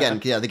 Well, again,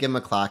 they give him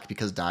a clock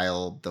because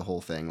dial the whole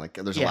thing. Like,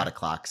 there's a lot of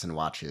clocks and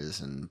watches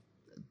and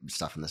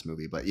stuff in this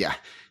movie. But yeah,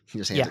 he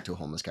just hands it to a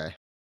homeless guy.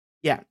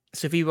 Yeah,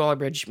 so Phoebe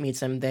Waller-Bridge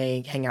meets him.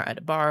 They hang out at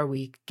a bar.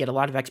 We get a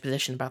lot of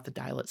exposition about the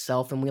dial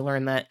itself, and we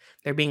learn that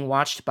they're being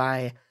watched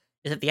by,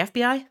 is it the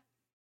FBI?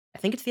 I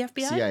think it's the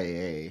FBI?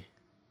 CIA,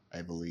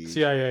 I believe.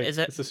 CIA. Is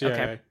it? It's the CIA.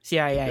 Okay.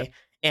 CIA. Yeah.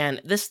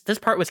 And this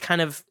part was kind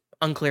of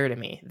unclear to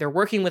me. They're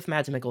working with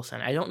Mads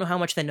Mikkelsen. I don't know how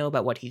much they know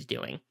about what he's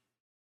doing.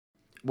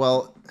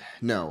 Well,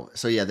 no.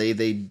 So yeah,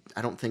 they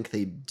I don't think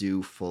they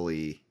do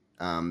fully.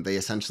 They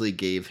essentially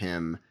gave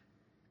him,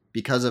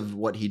 because of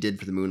what he did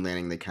for the moon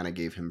landing, they kind of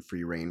gave him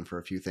free reign for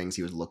a few things.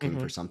 He was looking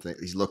for something.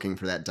 He's looking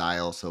for that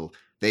dial, so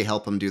they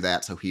help him do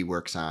that. So he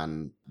works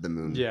on the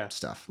moon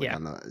stuff.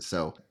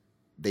 So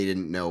they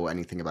didn't know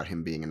anything about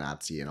him being a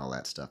Nazi and all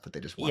that stuff, but they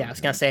just wanted I was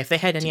going to say, if they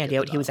had any idea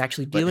what he was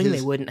actually doing, they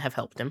wouldn't have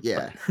helped him.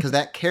 Yeah, because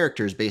that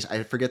character is based,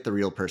 I forget the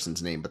real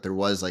person's name, but there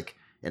was like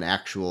an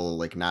actual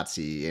like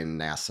Nazi in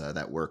NASA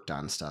that worked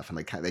on stuff, and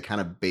they kind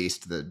of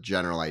based the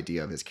general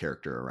idea of his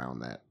character around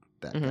that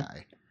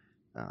guy.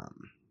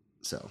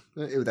 So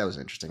that was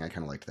interesting. I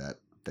kind of liked that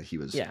he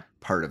was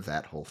part of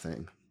that whole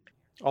thing.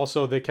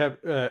 Also, they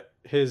kept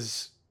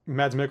his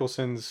Mads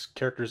Mikkelsen's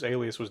character's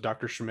alias was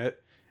Dr.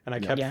 Schmidt. And I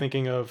kept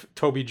thinking of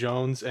Toby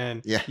Jones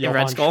and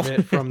Johann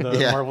Schmidt from the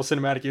Marvel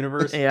Cinematic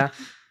Universe. Yeah,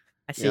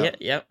 I see it.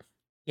 Yep.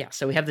 Yeah,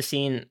 so we have the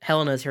scene.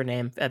 Helena is her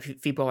name.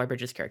 Phoebe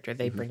Waller-Bridge's character.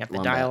 They bring up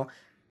the dial.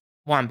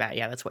 Wombat.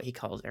 Yeah, that's what he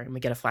calls her. And we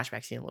get a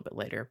flashback scene a little bit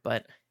later.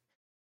 But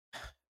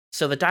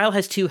so the dial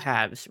has 2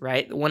 halves,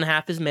 right? One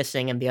half is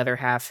missing, and the other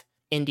half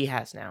Indy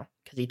has now,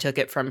 because he took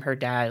it from her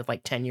dad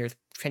like 10 years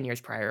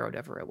prior or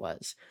whatever it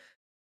was.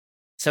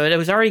 So it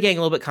was already getting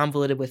a little bit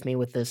convoluted with me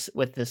with this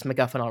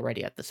MacGuffin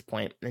already at this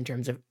point, in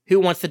terms of who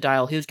wants the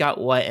dial, who's got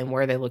what, and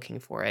where they're looking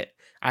for it.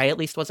 I at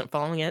least wasn't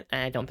following it,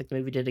 and I don't think the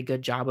movie did a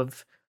good job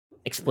of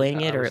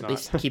explaining it, or at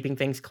least keeping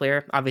things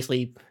clear.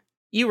 Obviously,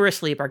 you were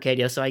asleep,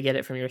 Arcadia, so I get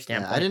it from your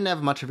standpoint. I didn't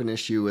have much of an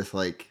issue with,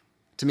 like,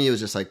 to me it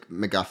was just like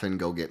MacGuffin,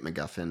 go get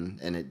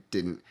MacGuffin, and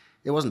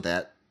it wasn't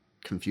that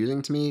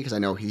confusing to me, because I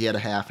know he had a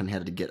half and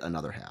had to get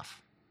another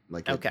half.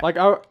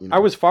 I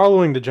was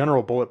following the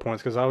general bullet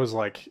points, because I was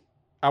like,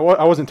 I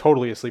wasn't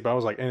totally asleep. I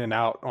was like in and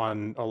out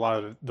on a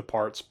lot of the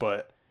parts,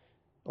 but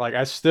like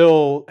I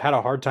still had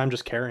a hard time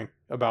just caring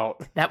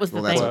about. That was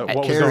the thing.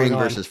 What caring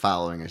versus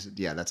following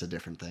that's a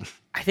different thing.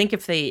 I think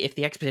if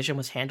the exposition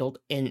was handled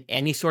in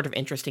any sort of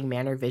interesting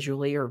manner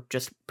visually or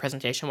just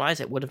presentation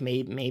wise, it would have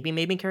made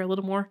me care a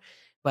little more.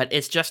 But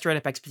it's just straight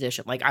up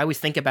exposition. Like I always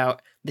think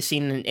about the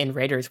scene in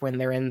Raiders when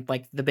they're in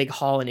like the big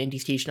hall and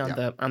Indy's teaching on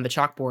the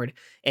chalkboard,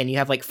 and you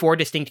have like 4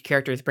 distinct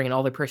characters bringing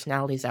all their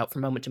personalities out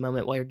from moment to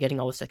moment while you're getting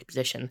all this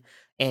exposition,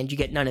 and you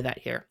get none of that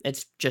here.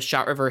 It's just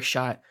shot reverse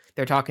shot.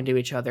 They're talking to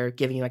each other,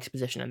 giving you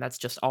exposition, and that's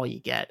just all you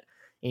get.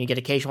 And you get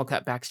occasional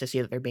cutbacks to see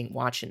that they're being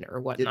watched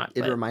or whatnot.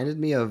 It reminded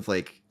me of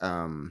like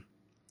what's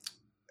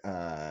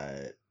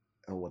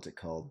it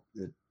called?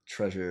 The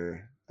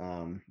Treasure,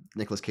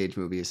 Nicolas Cage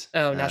movies.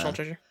 Oh, National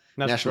Treasure.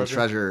 National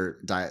Treasure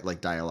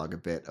dialogue a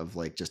bit of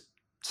like just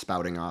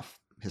spouting off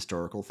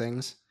historical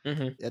things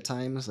at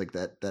times, like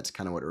that's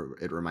kind of what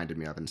it reminded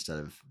me of instead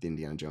of the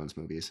Indiana Jones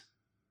movies.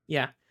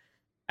 Yeah,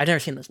 I've never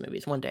seen those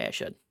movies. One day I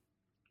should.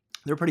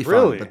 They're pretty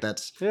fun, but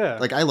that's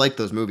like I like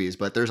those movies,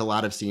 but there's a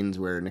lot of scenes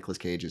where Nicolas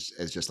Cage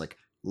is just like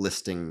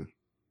listing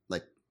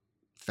like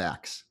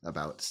facts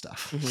about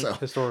stuff. So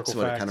historical that's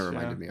what facts, it kind of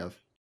reminded me of.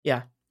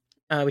 Yeah.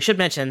 We should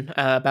mention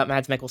about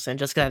Mads Mikkelsen,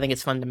 just because I think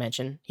it's fun to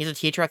mention. He's a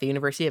teacher at the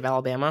University of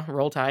Alabama.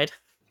 Roll Tide.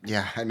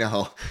 Yeah, I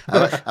know.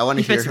 I want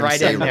to hear him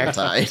say Roll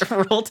Tide.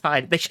 Roll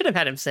Tide. They should have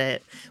had him say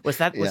it. Was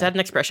that an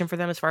expression for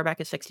them as far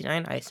back as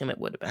 69? I assume it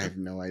would have been. I have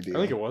no idea. I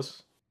think it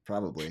was.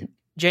 Probably.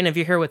 Jane, if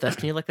you're here with us,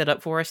 can you look that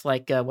up for us?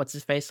 Like, what's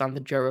his face on the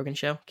Joe Rogan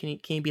show? Can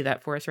you be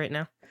that for us right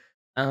now?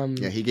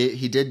 Yeah,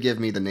 he did give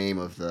me the name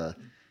of the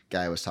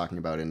guy I was talking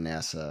about in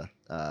NASA,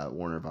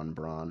 Werner von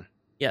Braun.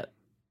 Yeah.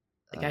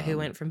 The guy who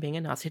went from being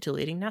a Nazi to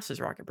leading NASA's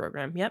rocket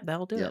program. Yep,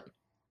 that'll do Yep. it.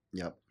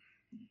 Yep.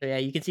 So yeah,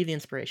 you can see the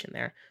inspiration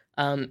there.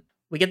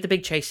 We get the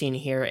big chase scene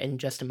here in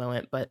just a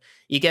moment, but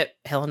you get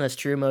Helena's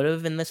true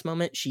motive in this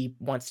moment. She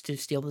wants to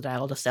steal the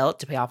dial to sell it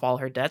to pay off all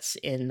her debts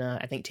in,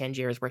 I think,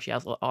 Tangier is where she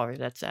has all her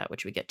debts at,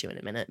 which we get to in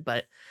a minute.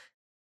 But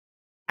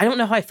I don't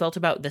know how I felt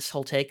about this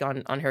whole take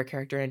on her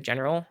character in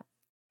general.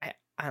 I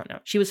don't know.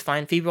 She was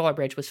fine. Phoebe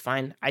Waller-Bridge was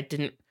fine. I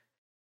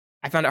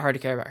found it hard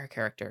to care about her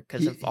character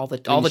because of all the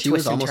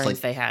twists and turns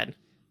they had.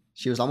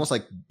 She was almost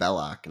like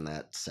Belloc in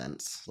that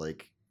sense,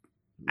 like.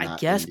 I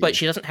guess, but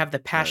she doesn't have the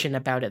passion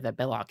about it that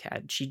Belloc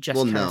had. She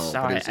just kind of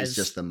saw it as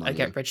just the money. A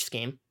get-rich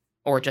scheme,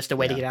 or just a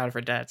way to get out of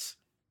her debts.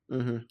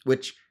 Mm-hmm.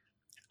 Which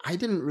I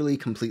didn't really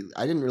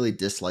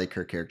dislike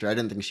her character. I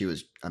didn't think she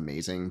was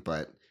amazing,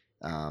 but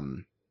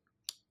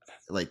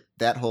like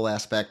that whole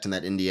aspect, and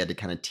that Indy had to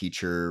kind of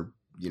teach her,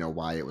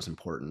 why it was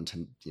important,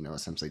 and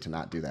essentially to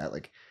not do that.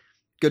 Like,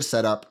 good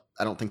setup.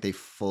 I don't think they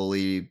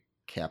fully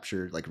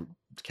captured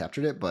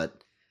it,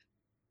 but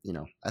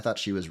I thought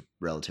she was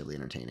relatively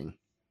entertaining.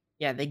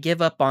 Yeah, they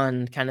give up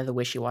on kind of the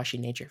wishy-washy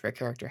nature of her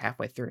character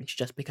halfway through, and she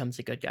just becomes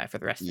a good guy for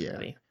the rest of the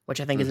movie,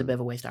 which I think is a bit of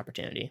a waste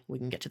opportunity. We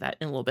can get to that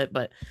in a little bit,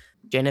 but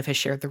Janif has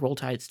shared the Roll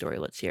Tide story.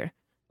 Let's see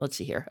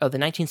here. Oh, the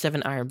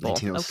 1907 Iron Bowl.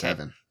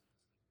 1907. Okay.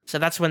 So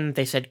that's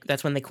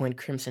when they coined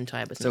Crimson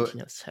Tide, was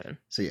 1907.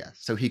 So yeah,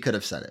 so he could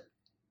have said it.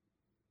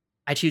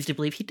 I choose to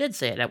believe he did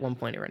say it at one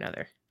point or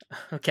another.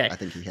 Okay. I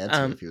think he had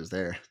to if he was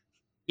there.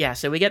 Yeah,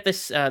 so we get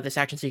this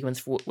action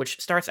sequence which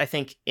starts, I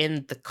think,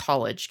 in the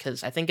college,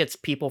 because I think it's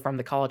people from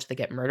the college that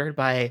get murdered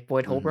by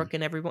Boyd Holbrook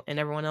and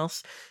everyone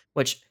else,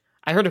 which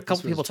I heard a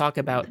couple people talk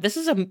about. This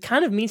is a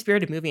kind of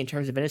mean-spirited movie in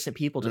terms of innocent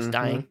people just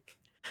dying.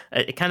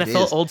 It kind of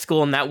felt old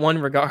school in that one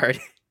regard.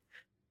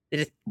 They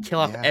just kill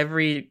off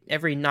every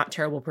not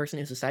terrible person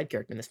who's a side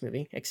character in this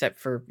movie, except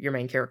for your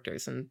main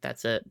characters, and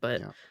that's it.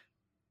 But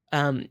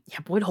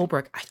Boyd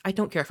Holbrook, I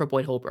don't care for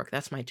Boyd Holbrook.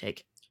 That's my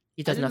take.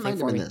 He does nothing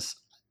for me.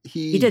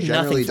 He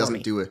generally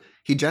doesn't do it.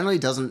 He generally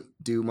doesn't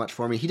do much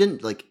for me. He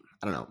didn't I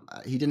don't know.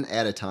 He didn't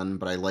add a ton,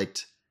 but I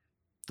liked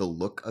the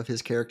look of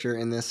his character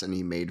in this, and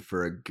he made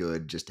for a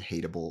good, just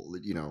hateable,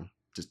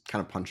 just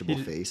kind of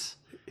punchable face.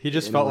 He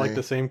just felt like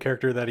the same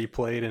character that he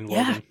played in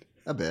Logan.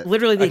 A bit.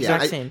 Literally the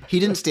exact same. He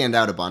didn't stand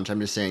out a bunch. I'm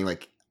just saying,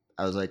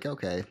 I was like,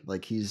 okay,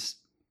 he's,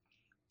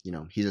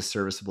 he's a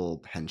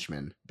serviceable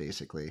henchman,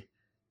 basically.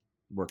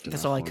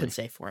 That's all I could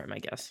say for him, I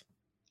guess.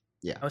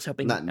 Yeah, I was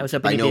hoping. By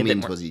no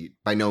means was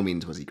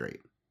he great.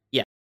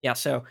 Yeah.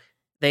 So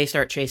they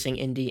start chasing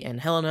Indy and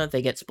Helena.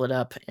 They get split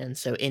up, and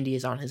so Indy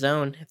is on his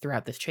own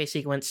throughout this chase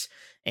sequence.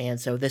 And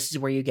so this is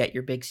where you get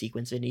your big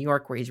sequence in New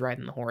York, where he's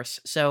riding the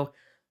horse. So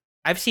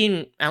I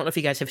don't know if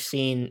you guys have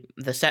seen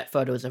the set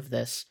photos of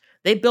this.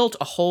 They built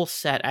a whole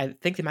set. I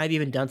think they might have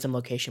even done some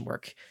location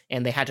work,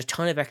 and they had a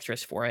ton of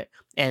extras for it.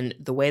 And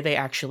the way they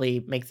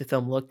actually make the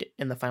film look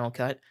in the final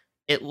cut,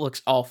 it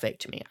looks all fake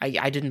to me.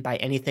 I didn't buy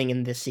anything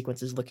in this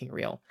sequence is looking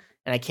real.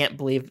 And I can't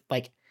believe,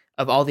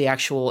 of all the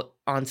actual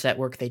on-set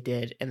work they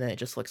did, and then it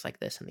just looks like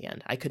this in the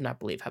end. I could not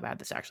believe how bad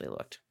this actually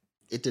looked.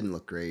 It didn't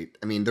look great.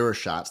 I mean, there were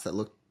shots that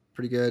looked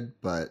pretty good,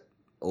 but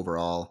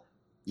overall,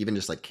 even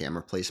just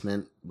camera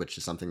placement, which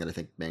is something that I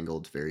think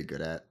Mangold's very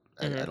good at,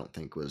 I don't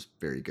think was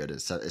very good,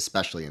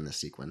 especially in this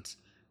sequence.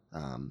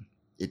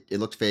 It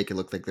looked fake. It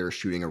looked like they were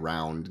shooting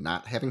around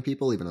not having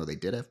people, even though they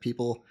did have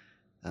people.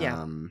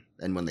 And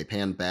when they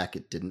panned back,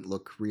 it didn't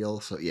look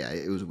real. So yeah,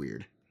 it was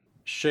weird.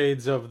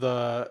 Shades of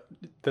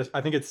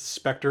I think it's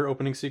Spectre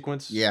opening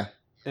sequence. Yeah,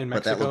 in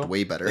Mexico. But that looked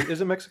way better. Is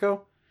it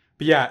Mexico?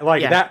 But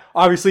that.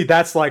 Obviously,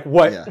 that's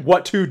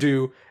what to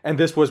do, and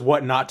this was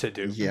what not to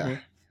do. Yeah.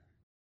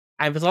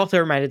 I was also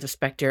reminded of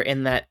Spectre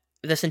in that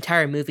this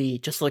entire movie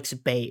just looks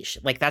beige.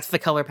 That's the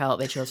color palette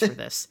they chose for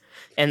this.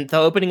 And the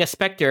opening of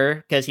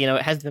Spectre, because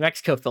it has the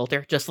Mexico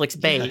filter, just looks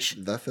beige.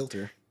 The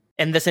filter.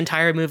 And this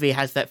entire movie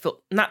has that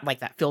not like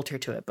that filter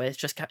to it, but it's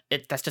just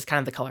that's just kind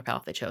of the color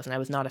palette they chose, and I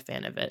was not a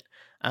fan of it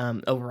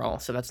overall.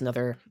 So that's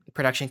another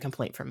production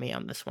complaint from me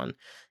on this one.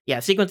 Yeah,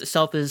 sequence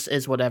itself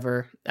is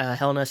whatever.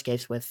 Helena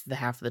escapes with the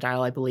half of the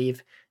dial, I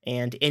believe,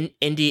 and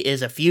Indy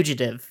is a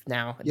fugitive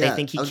now. Yeah, they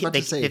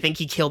think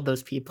he killed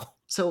those people.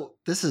 So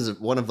this is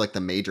one of the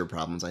major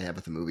problems I have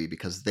with the movie,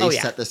 because they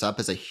set this up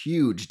as a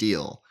huge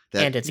deal.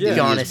 And it's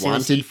gone as soon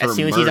as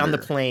he's on the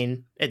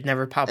plane. It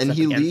never pops up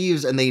again. And he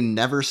leaves, and they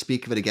never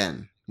speak of it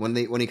again. When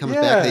he comes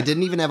back, they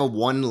didn't even have a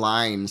one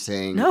line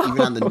saying,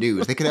 even on the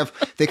news. They could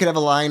have a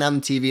line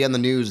on TV on the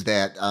news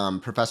that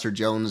Professor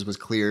Jones was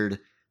cleared,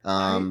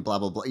 blah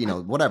blah blah,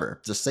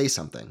 whatever. Just say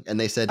something. And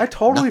they said, I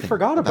totally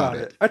forgot about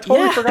it. I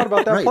totally forgot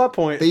about that plot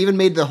point. They even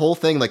made the whole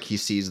thing he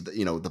sees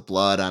the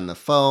blood on the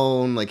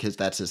phone,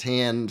 that's his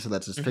hand, so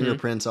that's his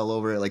fingerprints all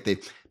over it. They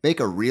make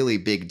a really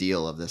big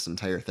deal of this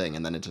entire thing,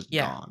 and then it's just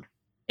gone.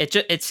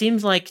 It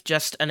seems like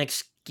just an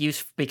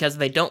excuse, because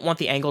they don't want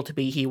the angle to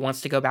be he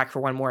wants to go back for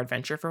one more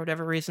adventure for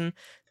whatever reason.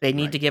 They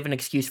need to give an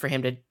excuse for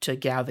him to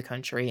get out of the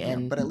country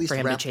and but at least for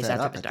him to chase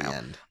after the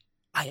dial.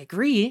 I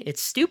agree.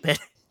 It's stupid.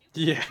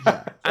 Yeah.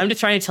 I'm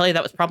just trying to tell you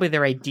that was probably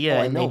their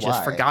idea, and they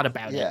just forgot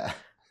about it.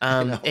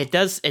 I know. It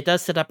does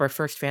set up our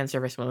first fan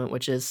service moment,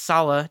 which is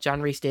Sala,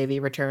 John Rhys Davy,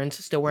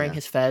 returns still wearing Yeah.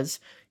 his fez.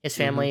 His Mhm.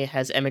 family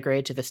has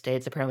emigrated to the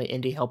States. Apparently,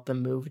 Indy helped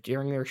them move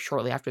during or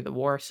shortly after the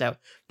war, so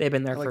they've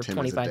been there I for liked him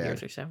as a 25 years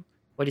dad. or so.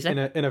 What do you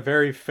say? In a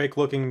very fake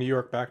looking New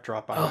York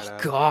backdrop, I might Oh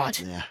add. God,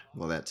 Yeah,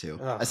 well, that too.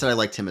 I Ugh. said I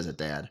liked him as a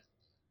dad.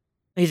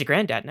 he's a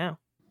granddad now.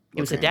 He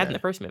Well, was a dad in the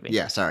granddad. first movie.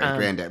 Yeah, sorry,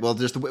 granddad. Well,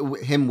 just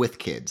him with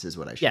kids is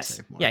what I should Yes,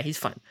 say. More. yeah, he's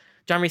fun.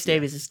 John Rhys Yeah.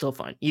 Davies is still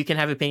fun. You can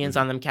have opinions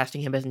Mhm. on them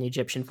casting him as an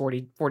Egyptian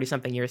 40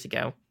 something years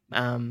ago,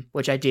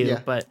 which I do,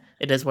 Yeah. but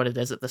it is what it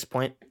is at this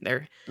point.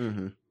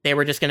 Mm-hmm. They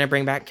were just going to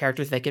bring back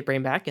characters they could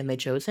bring back, and they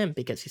chose him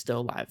because he's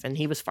still alive, and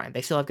he was fine.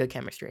 They still have good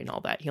chemistry and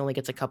all that. He only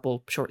gets a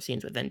couple short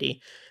scenes with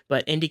Indy,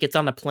 but Indy gets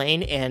on the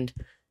plane, and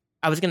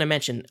I was going to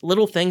mention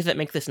little things that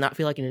make this not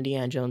feel like an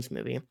Indiana Jones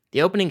movie.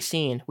 The opening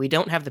scene, we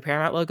don't have the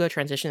Paramount logo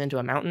transition into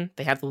a mountain.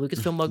 They have the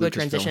Lucasfilm logo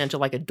transition Lucasfilm. into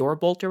like a door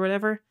bolt or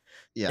whatever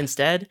Yeah.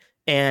 instead.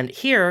 And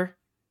here,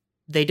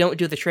 they don't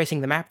do the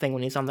tracing the map thing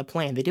when he's on the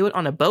plane. They do it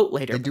on a boat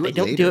later. They do but it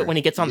they don't do it later. when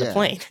he gets on the Yeah.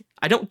 plane.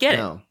 I don't get it.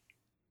 No.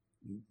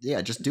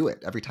 Yeah, just do it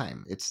every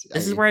time. This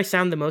is where I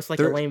sound the most like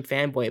a there- lame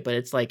fanboy, but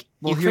it's like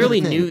Well, you here's the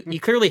clearly thing. you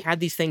clearly had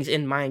these things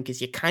in mind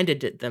because you kind of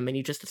did them, and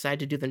you just decided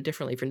to do them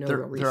differently for no real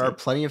reason. There are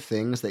plenty of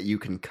things that you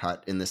can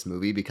cut in this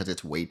movie because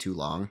it's way too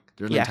long.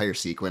 There's an Yeah. entire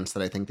sequence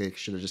that I think they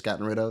should have just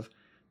gotten rid of,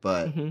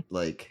 but Mhm.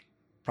 like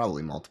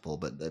probably multiple,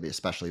 but maybe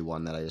especially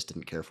one that I just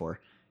didn't care for.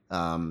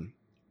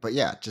 But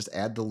yeah, just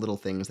add the little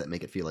things that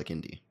make it feel like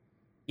indie.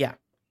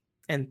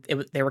 And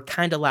they were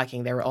kind of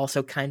lacking. They were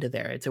also kind of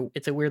there.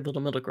 It's a weird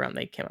little middle ground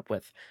they came up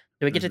with.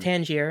 So we get to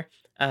Tangier.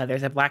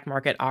 There's a black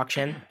market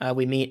auction.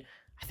 We meet,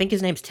 I think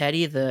his name's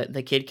Teddy,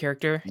 the kid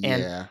character.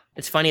 And Yeah.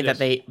 it's funny Yes.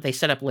 that they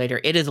set up later.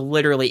 It is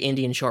literally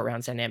Indian short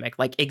rounds dynamic,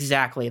 like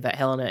exactly that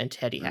Helena and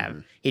Teddy have.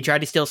 Mhm. He tried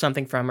to steal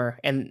something from her,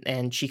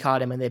 and she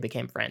caught him, and they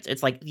became friends.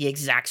 It's like the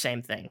exact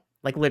same thing,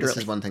 like literally.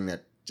 This is one thing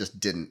that just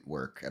didn't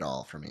work at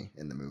all for me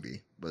in the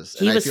movie.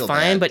 He I was feel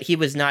fine, bad. but he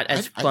was not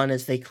as I- fun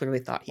as they clearly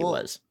thought he Well,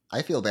 was.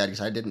 I feel bad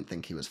because I didn't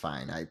think he was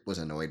fine. I was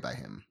annoyed by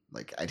him.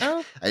 Like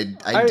Oh. I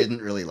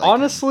didn't really like him.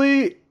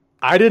 Honestly,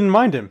 I didn't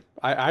mind him.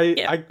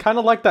 Yeah. I kind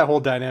of like that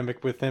whole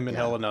dynamic with him and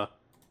Yeah. Helena.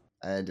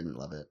 I didn't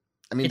love it.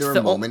 I mean, It's there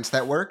the were o- moments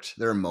that worked.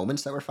 There were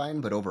moments that were fine,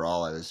 but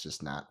overall, I was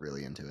just not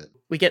really into it.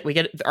 We get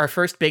our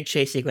first big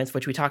chase sequence,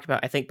 which we talked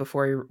about, I think,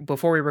 before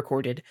we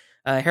recorded.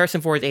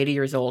 Harrison Ford is 80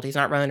 years old. He's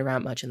not running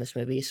around much in this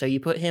movie, so you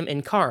put him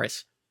in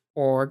cars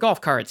or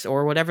golf carts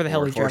or whatever the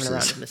hell Or he's driving around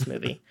horses. in this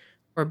movie,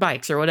 or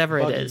bikes or whatever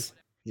it Buggy. is.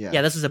 Yeah.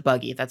 Yeah, this is a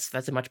buggy. That's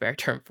a much better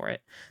term for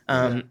it.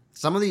 Yeah.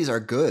 Some of these are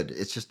good.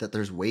 It's just that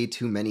there's way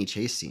too many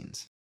chase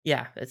scenes.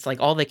 Yeah, it's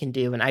like all they can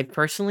do. And I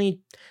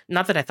personally,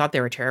 not that I thought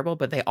they were terrible,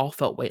 but they all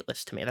felt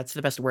weightless to me. That's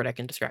the best word I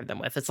can describe them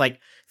with. It's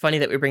like funny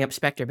that we bring up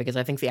Spectre because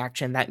I think the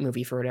action in that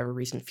movie, for whatever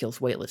reason, feels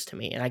weightless to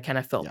me. And I kind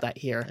of felt Yeah, that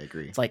here. I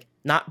agree. It's like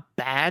not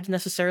bad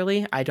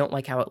necessarily. I don't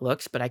like how it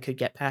looks, but I could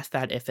get past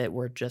that if it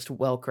were just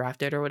well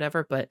crafted or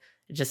whatever. But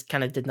it just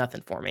kind of did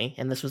nothing for me.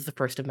 And this was the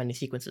first of many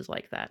sequences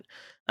like that.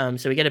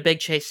 So we get a big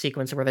chase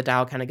sequence where the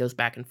dial kind of goes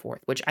back and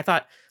forth, which I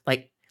thought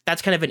like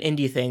that's kind of an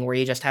indie thing where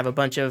you just have a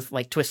bunch of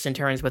like twists and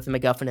turns with the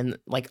MacGuffin and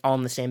like all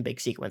in the same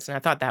big sequence. And I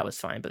thought that was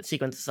fine, but the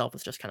sequence itself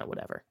was just kind of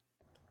whatever.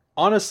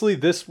 Honestly,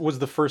 this was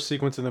the first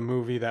sequence in the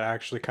movie that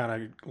actually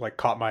kind of like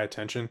caught my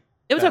attention.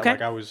 It was That, okay.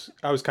 Like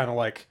I was kind of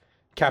like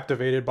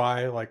captivated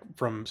by like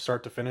from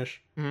start to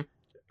finish. Mhm.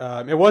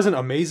 It wasn't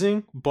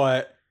amazing,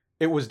 but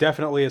it was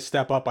definitely a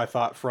step up. I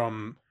thought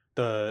from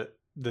the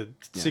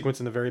sequence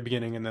in the very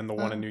beginning and then the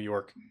one in New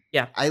York.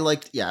 I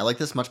liked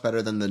this much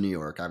better than the New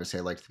York. Obviously,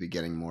 I liked the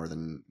beginning more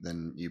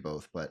than you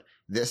both, but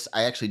this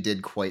I actually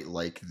did quite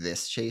like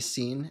this chase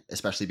scene,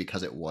 especially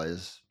because it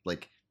was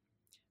like,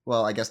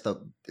 well, I guess it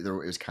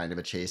was kind of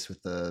a chase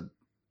with the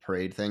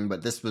parade thing,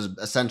 but this was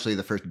essentially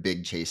the first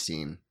big chase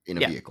scene in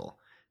a Yeah. vehicle,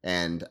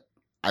 and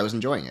I was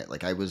enjoying it.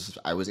 Like I was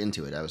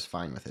into it. I was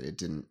fine with it. It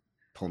didn't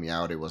pull me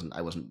out. I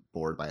wasn't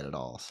bored by it at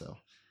all. So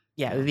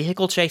Yeah, Yeah,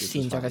 vehicle chase this was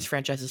scenes are fine. this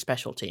franchise's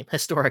specialty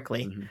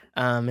historically. Mhm.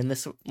 And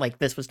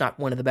this was not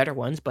one of the better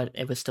ones, but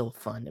it was still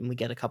fun, and we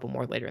get a couple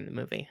more later in the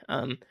movie.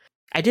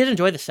 I did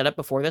enjoy the setup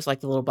before this,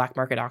 like the little black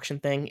market auction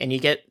thing, and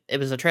it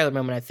was a trailer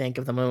moment, I think,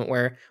 of the moment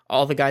where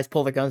all the guys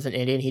pull their guns in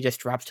Indy and he just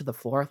drops to the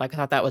floor. Like I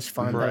thought that was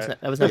fun. Right.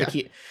 That was another Yeah.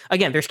 cute.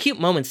 Again, there's cute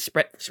moments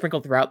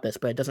sprinkled throughout this,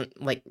 but it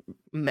doesn't like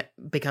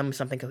become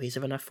something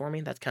cohesive enough for me.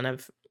 That's kind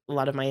of a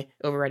lot of my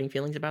overriding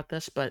feelings about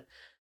this. But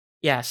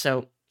yeah,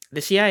 so the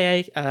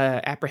CIA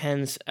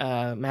apprehends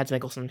Mads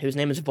Mikkelsen, whose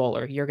name is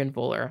Jürgen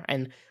Voller.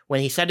 And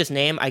when he said his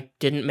name, I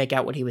didn't make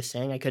out what he was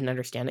saying. I couldn't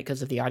understand it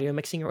because of the audio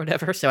mixing or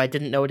whatever. So I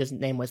didn't know what his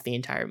name was the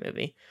entire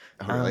movie.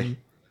 Oh, really?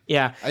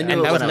 Yeah, I knew and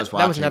it that when was I was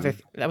that was another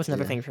watching. that was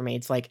another Yeah. thing for me.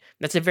 It's like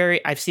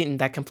I've seen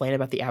that complaint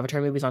about the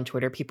Avatar movies on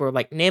Twitter. People are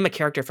like, name a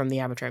character from the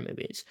Avatar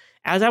movies.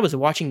 As I was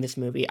watching this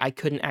movie, I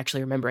couldn't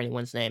actually remember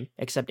anyone's name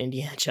except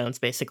Indiana Jones,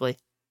 basically.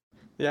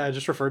 Yeah, I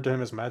just referred to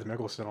him as Mads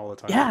Mikkelsen all the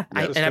time. Yeah,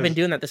 Just and I've been 'cause-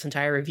 doing that this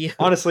entire review.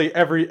 honestly,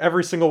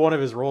 every single one of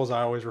his roles,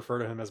 I always refer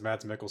to him as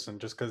Mads Mikkelsen,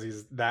 just because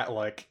he's that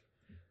like,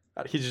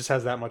 he just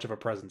has that much of a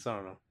presence. I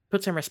don't know.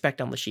 put some respect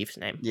on Lashif's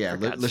name. Yeah, for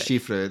God's Le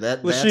sake. Chiffre.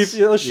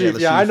 Lashif,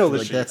 yeah, I know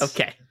like, Lashif. that's-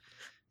 Okay.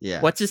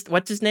 Yeah. What's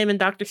his name in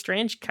Doctor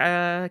Strange?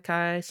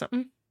 Kai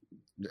something?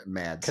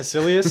 Mads.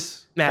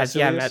 Caecilius? Mads,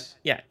 yeah, Mads.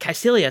 Yeah,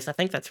 Caecilius, I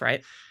think that's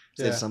right.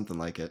 Yeah. It's something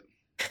like it.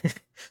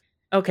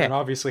 Okay. And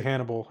obviously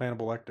Hannibal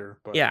Lecter.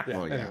 But Yeah.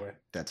 Well, yeah, anyway.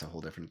 that's a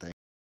whole different thing.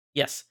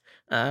 Yes.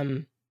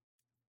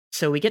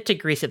 So we get to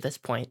Greece at this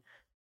point.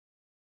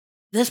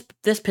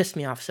 This pissed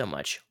me off so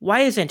much.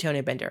 Why is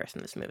Antonio Banderas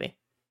in this movie?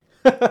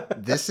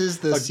 This is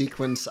the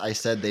sequence I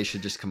said they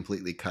should just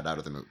completely cut out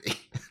of the movie.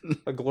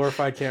 A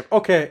glorified camp.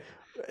 Okay.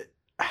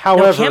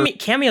 However,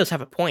 cameos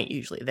have a point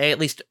usually. They at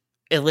least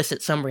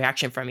elicit some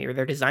reaction from you, or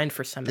they're designed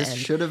for some This end.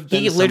 should have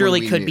been He literally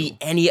someone we could knew. be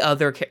any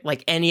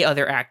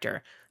other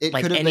actor. It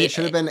like could have any- it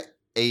should have been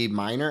a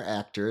minor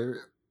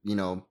actor,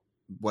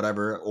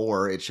 whatever,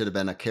 or it should have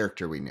been a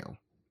character we knew.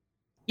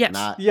 Yes.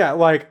 yeah,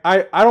 like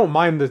I don't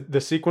mind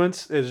the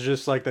sequence. It's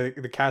just like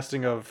the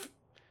casting of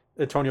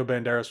Antonio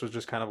Banderas was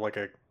just kind of like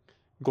a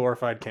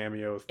glorified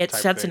cameo. It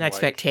type sets thing, an like,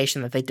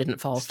 expectation that they didn't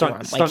follow through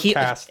on. stunt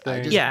cast I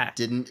thing. just Yeah.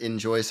 didn't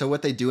enjoy. So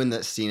what they do in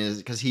that scene is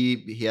because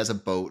he has a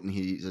boat and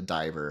he's a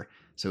diver,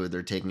 so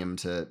they're taking him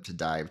to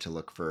dive to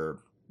look for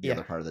the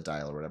other part of the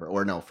dial or whatever,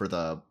 or no, for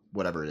the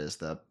whatever it is,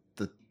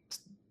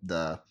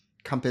 the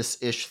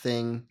compass-ish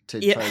thing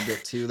to try to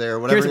get to there.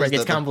 Whatever Here's where it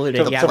gets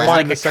convoluted. to Yeah, find there's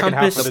like the a second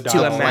half of compass the to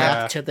a dial, map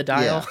yeah. to the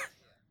dial. Yeah.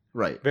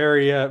 Right.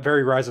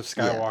 Very Rise of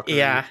Skywalker.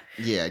 Yeah.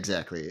 Yeah,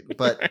 exactly.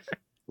 But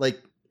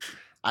like,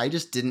 I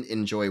just didn't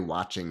enjoy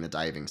watching the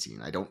diving scene.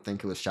 I don't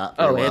think it was shot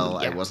very well.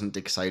 Yeah. I wasn't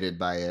excited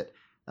by it.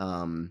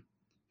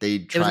 They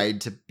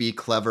tried to be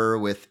clever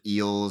with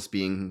eels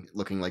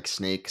looking like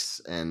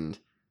snakes and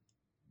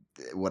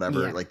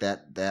whatever. Yeah. Like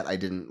that I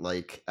didn't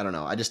like. I don't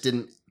know. I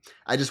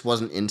just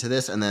wasn't into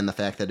this. And then the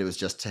fact that it was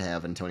just to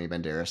have Antonio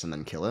Banderas and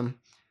then kill him.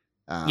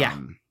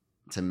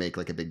 To make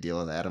like a big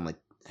deal of that. I'm like,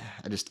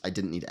 I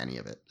didn't need any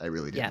of it. I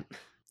really didn't.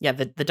 Yeah,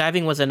 the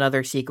diving was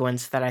another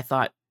sequence that I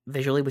thought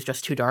visually was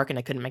just too dark and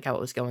I couldn't make out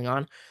what was going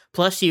on.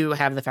 Plus you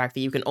have the fact that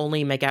you can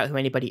only make out who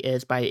anybody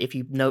is by if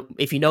you know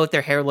what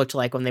their hair looked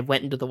like when they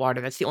went into the water.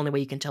 That's the only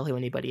way you can tell who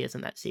anybody is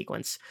in that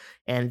sequence.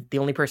 And the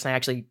only person I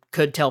actually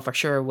could tell for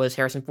sure was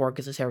Harrison Ford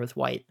because his hair was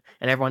white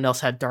and everyone else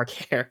had dark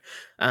hair.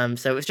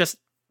 So it was just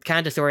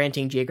kind of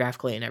disorienting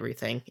geographically and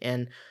everything.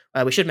 And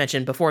we should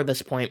mention before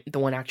this point the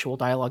one actual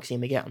dialogue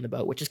scene we get on the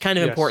boat, which is kind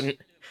of important.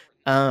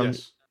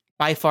 Yes.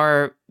 By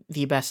far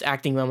the best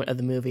acting moment of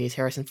the movie is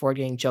Harrison Ford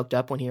getting choked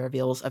up when he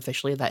reveals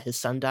officially that his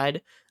son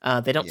died.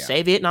 They don't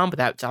say Vietnam, but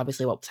that's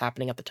obviously what was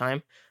happening at the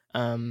time.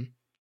 And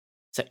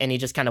he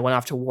just kind of went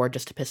off to war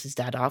just to piss his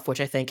dad off, which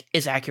I think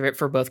is accurate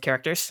for both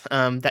characters.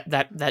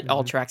 That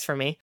all tracks for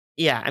me.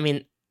 Yeah, I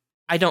mean,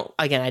 I don't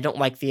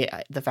like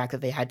the fact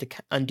that they had to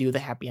undo the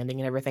happy ending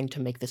and everything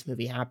to make this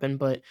movie happen.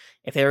 But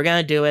if they were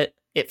gonna do it,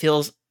 it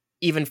feels,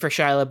 even for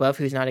Shia LaBeouf,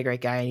 who's not a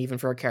great guy, and even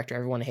for a character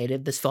everyone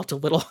hated, this felt a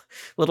little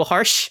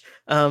harsh.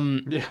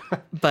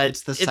 But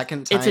it's the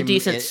second time.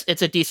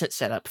 It's a decent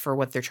setup for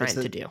what they're trying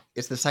to do.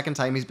 It's the second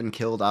time he's been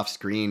killed off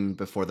screen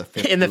before the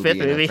fifth in the fifth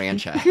movie in a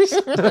franchise.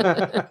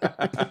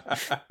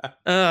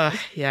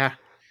 Yeah.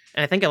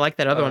 And I think I liked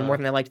that other one more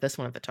than I liked this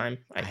one at the time.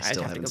 I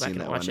still haven't seen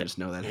that one. I just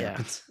know that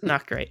happens.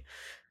 Not great.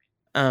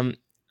 So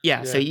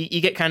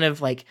you get kind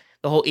of like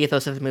the whole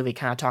ethos of the movie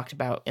kind of talked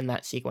about in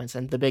that sequence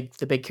and the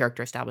big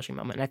character establishing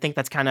moment. And I think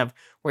that's kind of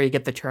where you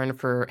get the turn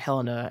for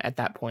Helena at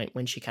that point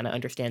when she kind of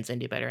understands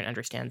Indy better and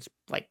understands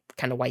like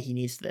kind of why he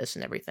needs this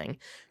and everything.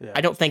 Yeah.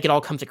 I don't think it all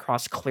comes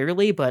across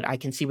clearly, but I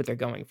can see what they're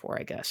going for,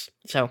 I guess.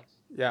 So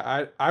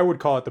yeah, I would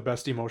call it the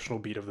best emotional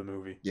beat of the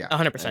movie. Yeah,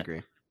 100%. I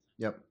agree.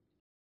 Yep.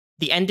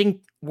 The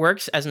ending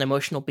works as an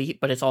emotional beat,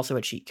 but it's also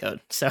a cheat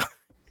code. So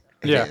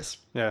it is.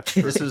 Yeah.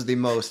 This is the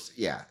most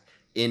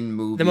in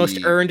movie, the most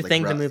earned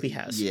thing the movie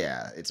has.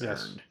 Yeah, it's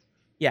earned.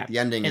 Yeah, the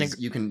ending is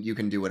you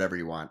can do whatever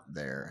you want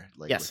there,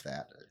 like with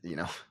that,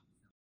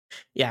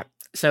 Yeah,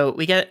 so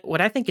we get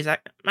what I think is, I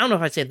don't know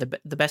if I'd say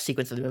the best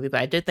sequence of the movie,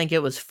 but I did think it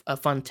was a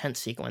fun, tense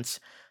sequence.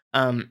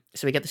 So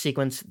we get the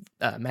sequence,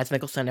 Mads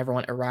Mikkelsen,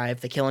 everyone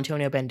arrive, they kill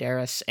Antonio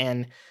Banderas,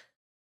 and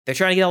they're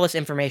trying to get all this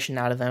information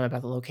out of them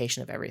about the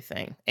location of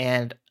everything.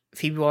 And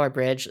Phoebe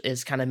Waller-Bridge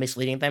is kind of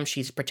misleading them.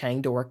 She's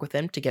pretending to work with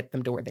them to get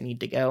them to where they need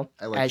to go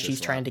as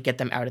she's trying to get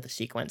them out of the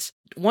sequence.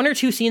 1 or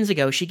 2 scenes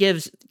ago, she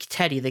gives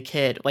Teddy, the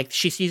kid, like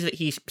she sees that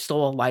he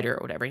stole a lighter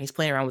or whatever, and he's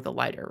playing around with a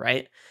lighter,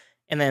 right?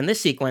 And then in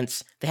this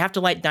sequence, they have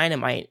to light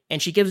dynamite,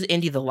 and she gives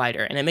Indy the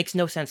lighter, and it makes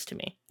no sense to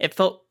me. It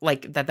felt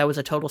like that was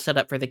a total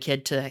setup for the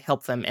kid to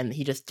help them, and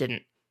he just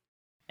didn't.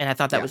 And I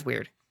thought that was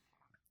weird.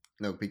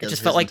 No, because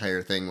his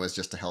entire thing was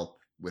just to help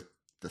with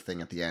the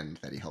thing at the end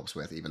that he helps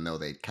with, even though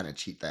they kind of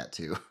cheat that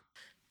too.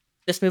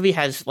 This movie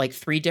has like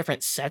 3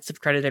 different sets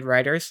of credited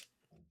writers,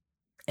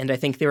 and I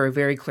think there were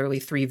very clearly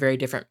 3 very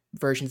different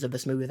versions of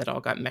this movie that all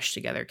got meshed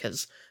together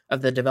because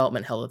of the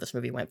development hell that this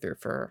movie went through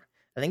for,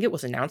 I think it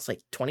was announced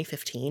like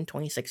 2015,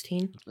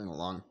 2016. It's been a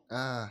long,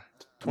 I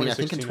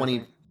think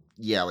in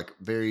like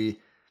very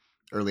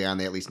early on,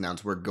 they at least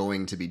announced we're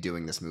going to be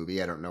doing this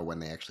movie. I don't know when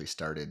they actually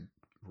started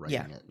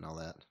writing it and all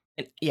that.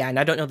 And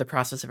I don't know the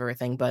process of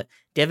everything, but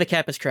David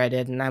Koepp is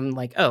credited, and I'm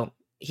like, oh,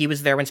 he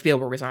was there when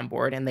Spielberg was on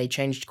board, and they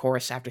changed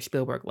course after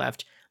Spielberg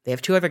left. They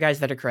have two other guys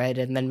that are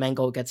credited, and then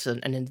Mengel gets an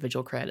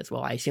individual credit as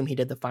well. I assume he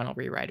did the final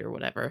rewrite or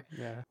whatever.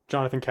 Yeah.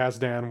 Jonathan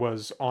Kasdan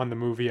was on the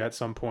movie at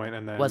some point,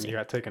 and then Was he he?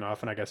 got taken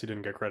off, and I guess he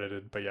didn't get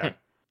credited. But yeah.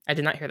 I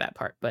did not hear that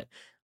part, but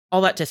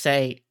all that to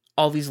say,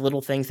 all these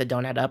little things that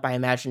don't add up, I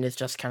imagine is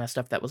just kind of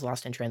stuff that was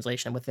lost in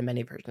translation with the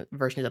many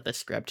versions of the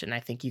script, and I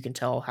think you can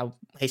tell how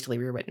hastily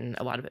rewritten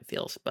a lot of it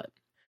feels. But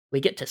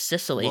we get to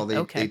Sicily. Well, they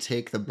Okay.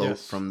 take the boat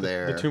from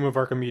there. The Tomb of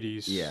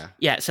Archimedes. Yeah.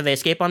 Yeah, so they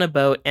escape on a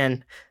boat,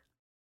 and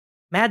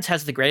Mads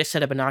has the greatest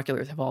set of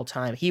binoculars of all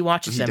time. He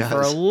watches He them for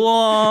a does.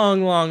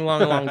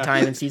 long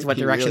time and sees what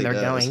He direction really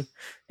they're does. going.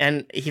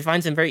 And he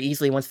finds them very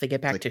easily once they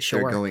get back Like to they're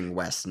shore. going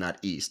west, not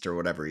east, or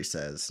whatever he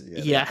says.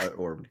 Yeah.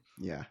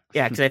 Yeah.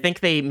 Yeah, because I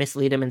think they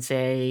mislead him and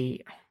say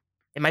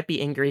it might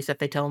be in Greece that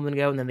they tell him to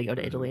go, and then they go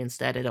to Italy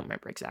instead. I don't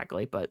remember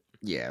exactly, but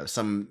Yeah,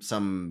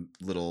 some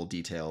little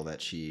detail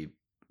that she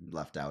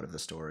left out of the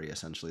story,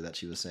 essentially, that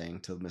she was saying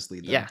to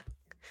mislead them.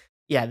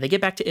 yeah, they get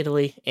back to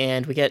Italy,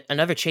 and we get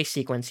another chase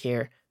sequence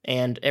here,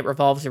 and it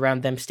revolves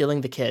around them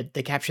stealing the kid.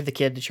 They capture the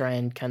kid to try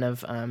and kind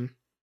of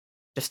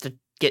just to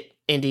get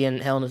Indy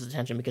and Helena's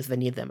attention because they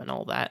need them and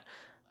all that.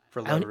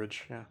 For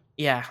leverage, yeah.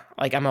 Yeah,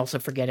 like I'm also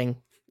forgetting.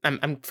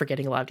 I'm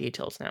forgetting a lot of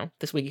details now.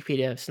 This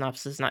Wikipedia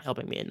synopsis is not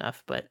helping me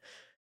enough, but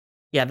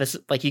yeah, this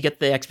like you get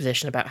the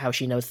exposition about how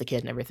she knows the kid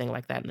and everything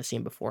like that in the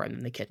scene before, and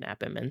then they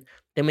kidnap him, and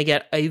then we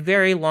get a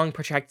very long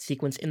protracted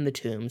sequence in the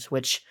tombs,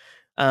 which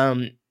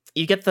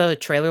you get the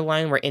trailer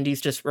line where Indy's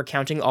just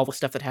recounting all the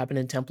stuff that happened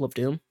in Temple of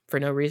Doom for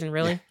no reason,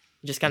 really. Yeah.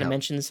 He just kind of Yep.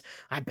 mentions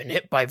I've been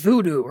hit by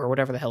voodoo or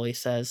whatever the hell he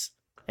says,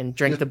 and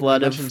drink the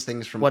blood he of mentions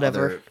things from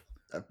whatever.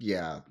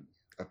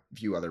 a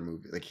few other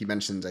movies. Like he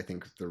mentions, I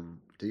think did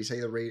he say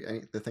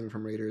the thing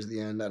from Raiders at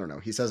the end? I don't know.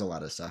 He says a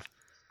lot of stuff.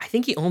 I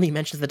think he only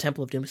mentions the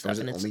Temple of Doom stuff, Was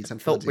it and only it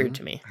Temple felt of weird Doom?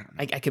 to me. I don't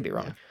know. I could be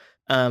wrong.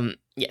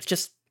 Yeah, it's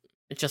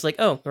just like,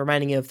 oh,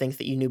 reminding you of things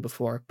that you knew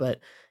before. But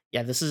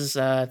yeah, this is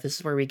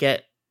where we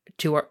get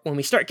to when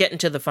we start getting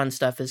to the fun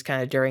stuff is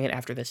kind of during and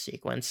after this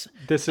sequence.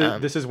 This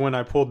is when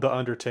I pulled the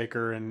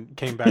Undertaker and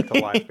came back to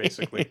life,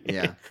 basically.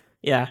 Yeah.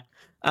 Yeah.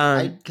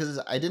 Because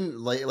I didn't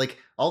like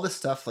all this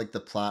stuff, like the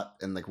plot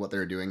and like what they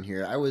were doing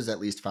here. I was at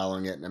least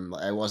following it, and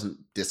I wasn't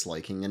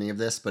disliking any of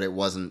this, but it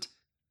wasn't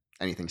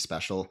anything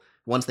special.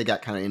 Once they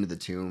got kind of into the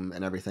tomb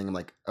and everything, I'm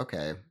like,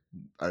 okay,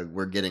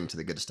 we're getting to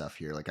the good stuff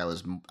here. Like I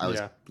was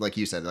Yeah. like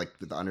you said, like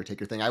with the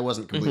Undertaker thing, I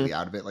wasn't completely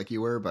out of it like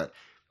you were, but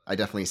I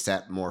definitely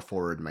sat more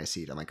forward in my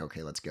seat. I'm like,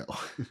 okay, let's go.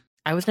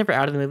 I was never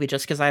out of the movie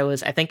just because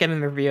I think in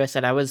the review I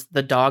said I was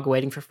the dog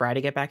waiting for Fry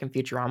to get back in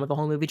Futurama the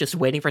whole movie, just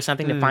waiting for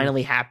something to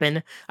finally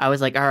happen. I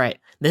was like, all right,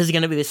 this is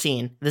going to be the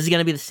scene. This is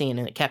going to be the scene.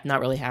 And it kept not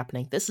really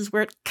happening. This is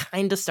where it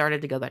kind of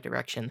started to go that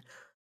direction.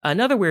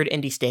 Another weird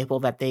indie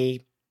staple that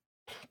they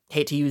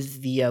hate to use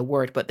the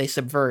word, but they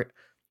subvert.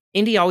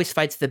 Indy always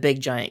fights the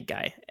big giant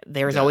guy.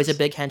 There's always a Yes.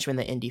 big henchman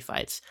that Indy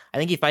fights. I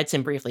think he fights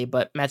him briefly,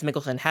 but Mads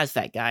Mikkelsen has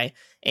that guy,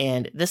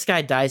 and this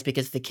guy dies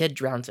because the kid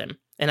drowns him.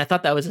 And I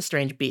thought that was a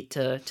strange beat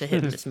to hit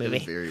in this It was movie.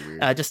 very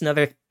weird. Just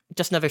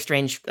another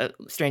strange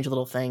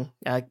little thing.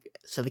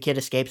 So the kid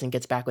escapes and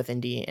gets back with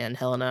Indy and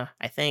Helena.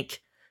 I think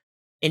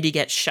Indy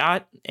gets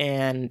shot,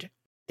 and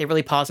they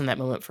really pause in that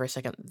moment for a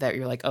second that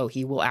you're like, oh,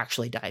 he will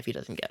actually die if he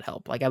doesn't get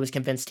help. Like I was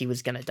convinced he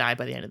was going to die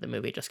by the end of the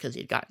movie just because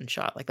he'd gotten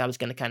shot. Like that was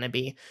going to kind of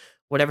be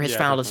whatever his Yeah,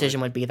 final definitely.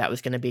 decision would be. That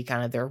was going to be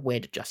kind of their way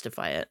to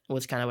justify it.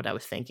 Was kind of what I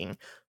was thinking.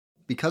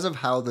 Because of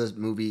how the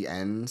movie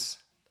ends,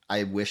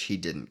 I wish he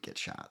didn't get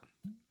shot.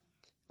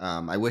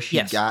 I wish he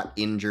Yes. got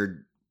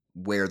injured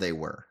where they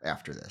were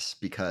after this,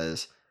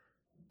 because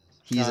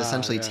he's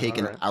essentially yeah,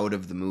 taken alright. out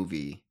of the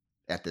movie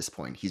at this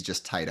point. He's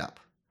just tied up.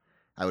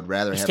 I would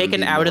rather He's have him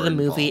taken be out of more the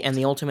movie, and involved.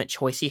 the ultimate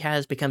choice he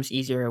has becomes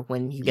easier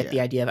when you get the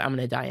Yeah. idea of I'm going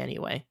to die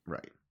anyway.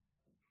 Right.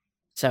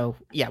 So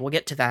yeah, we'll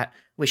get to that.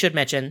 We should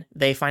mention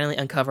they finally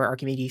uncover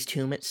Archimedes'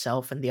 tomb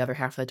itself, and the other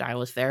half of the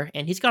dial is there,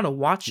 and he's got a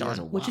watch He has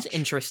on, a which is watch.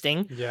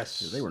 interesting. Yes.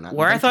 They were not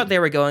Where I thought intentional. they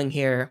were going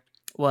here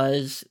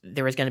was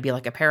there was going to be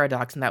like a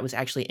paradox, and that was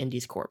actually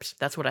Indy's corpse.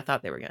 That's what I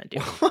thought they were going to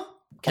do. Oh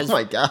 'Cause-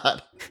 my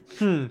god.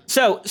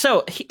 So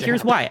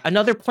here's Damn. why.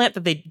 Another plant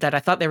that I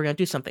thought they were going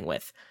to do something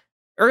with.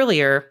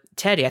 Earlier,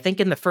 Teddy, I think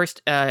in the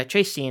first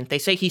chase scene, they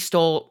say he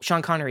stole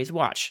Sean Connery's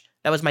watch.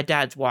 That was my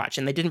dad's watch,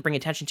 and they didn't bring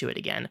attention to it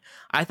again.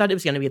 I thought it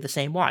was going to be the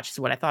same watch, is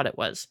what I thought it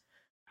was.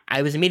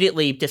 I was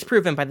immediately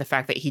disproven by the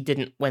fact that he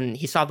didn't, when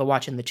he saw the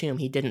watch in the tomb,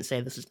 he didn't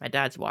say this is my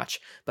dad's watch.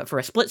 But for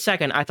a split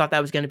second, I thought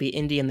that was going to be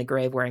Indy in the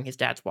grave wearing his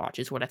dad's watch,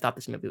 is what I thought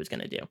this movie was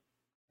going to do.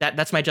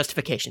 That's my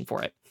justification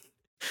for it.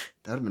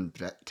 That would have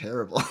been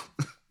terrible.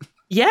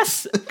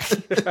 Yes,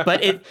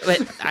 but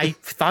I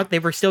thought they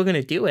were still going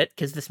to do it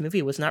because this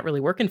movie was not really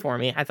working for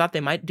me. I thought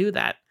they might do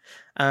that.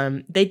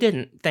 They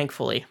didn't,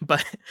 thankfully,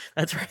 but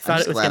that's where I thought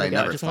just it was glad going to I go.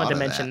 I never just wanted to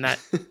thought of mention that.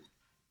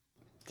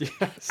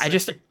 Yes. I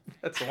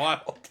That's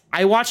wild.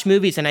 I watch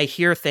movies and I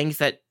hear things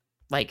that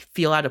like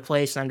feel out of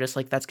place, and I'm just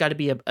like, that's got to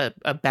be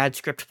a bad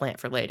script plant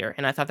for later.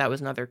 And I thought that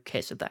was another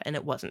case of that, and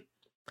it wasn't.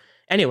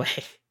 Anyway,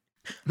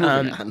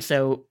 Moving on.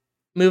 so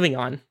moving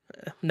on.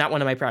 Not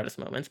one of my proudest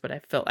moments, but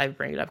I felt I'd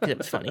bring it up because it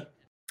was funny.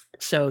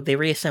 So they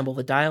reassemble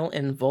the dial,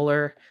 and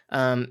Voller,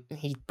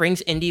 he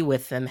brings Indy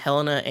with them.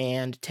 Helena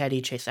and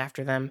Teddy chase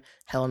after them.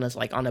 Helena's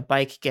like on a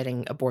bike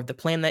getting aboard the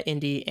plane that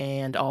Indy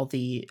and all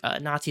the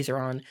Nazis are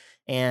on.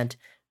 And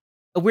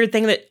a weird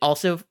thing that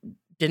also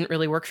didn't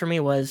really work for me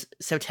was,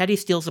 so Teddy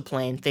steals a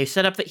plane. They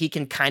set up that he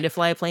can kind of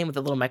fly a plane with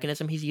a little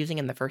mechanism he's using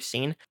in the first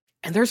scene.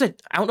 And I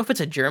don't know if it's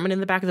a German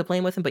in the back of the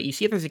plane with him, but you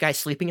see there's a guy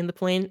sleeping in the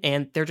plane,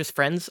 and they're just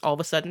friends all of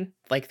a sudden.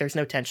 Like, there's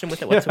no tension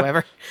with it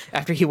whatsoever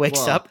after he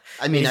wakes up.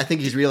 I mean, I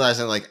think he's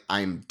realizing, like,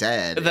 I'm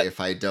dead if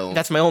I don't.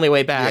 That's my only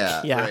way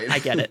back. Yeah, right. I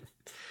get it.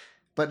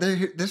 But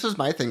this was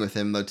my thing with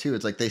him, though, too.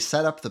 It's like they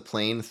set up the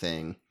plane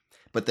thing,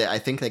 but I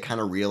think they kind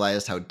of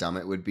realized how dumb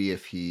it would be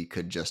if he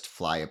could just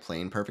fly a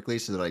plane perfectly.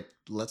 So they're like,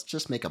 let's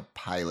just make a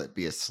pilot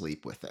be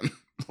asleep with him,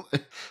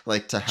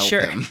 like, to help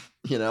him,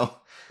 you know?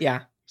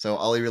 Yeah. So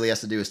all he really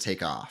has to do is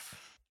take off.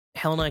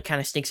 Helena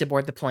kind of sneaks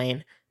aboard the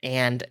plane,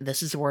 and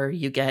this is where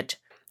you get...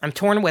 I'm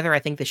torn whether I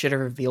think they should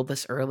have revealed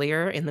this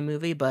earlier in the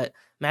movie, but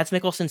Mads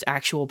Mikkelsen's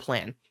actual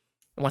plan.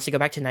 He wants to go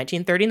back to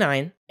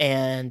 1939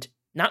 and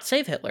not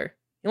save Hitler.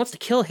 He wants to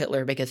kill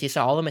Hitler because he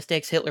saw all the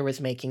mistakes Hitler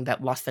was making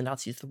that lost the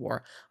Nazis the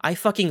war. I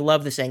fucking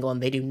love this angle,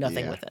 and they do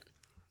nothing with it.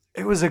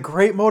 It was a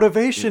great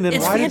motivation, and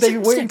It's why did they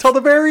wait fantastic. until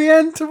the very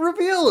end to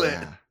reveal it?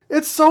 Yeah.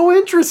 It's so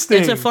interesting.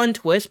 It's a fun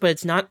twist, but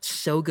it's not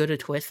so good a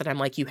twist that I'm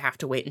like, you have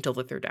to wait until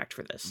the third act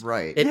for this.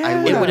 Right. It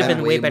Yeah. would have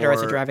been way better as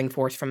a more- driving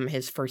force from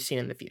his first scene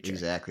in the future.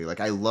 Exactly. Like,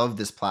 I love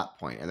this plot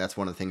point, and that's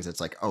one of the things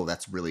that's like, oh,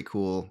 that's really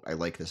cool. I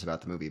like this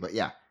about the movie. But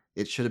yeah,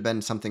 it should have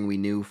been something we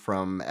knew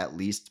from at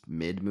least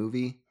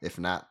mid-movie, if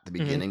not the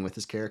beginning with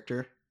his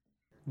character.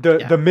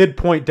 The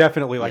midpoint,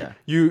 definitely. Like,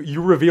 Yeah.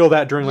 you reveal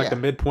that during, like, Yeah. the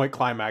midpoint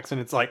climax, and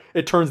it's like,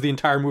 it turns the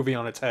entire movie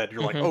on its head.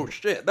 You're like, oh,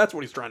 shit, that's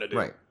what he's trying to do.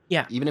 Right.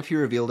 Yeah. Even if he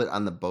revealed it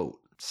on the boat,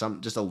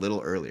 just a little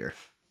earlier.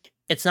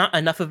 It's not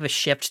enough of a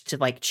shift to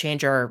like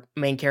change our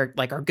main character,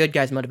 like our good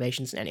guy's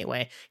motivations in any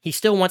way. He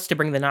still wants to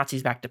bring the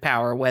Nazis back to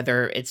power,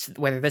 whether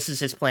this is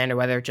his plan or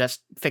whether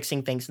just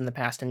fixing things in the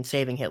past and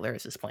saving Hitler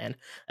is his plan.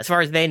 As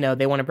far as they know,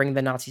 they want to bring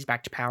the Nazis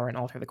back to power and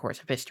alter the course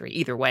of history.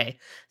 Either way,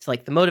 it's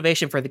like the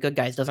motivation for the good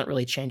guys doesn't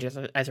really change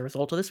as a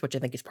result of this, which I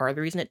think is part of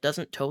the reason it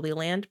doesn't totally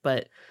land,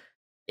 but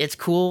it's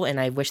cool, and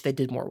I wish they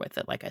did more with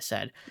it, like I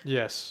said.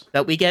 Yes.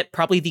 But we get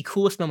probably the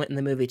coolest moment in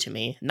the movie to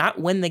me, not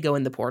when they go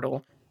in the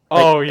portal,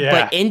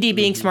 but Indy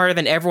being smarter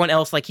than everyone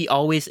else like he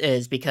always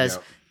is, because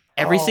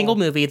every single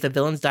movie, the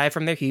villains die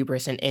from their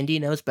hubris, and Indy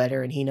knows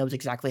better, and he knows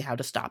exactly how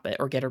to stop it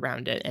or get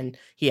around it, and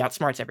he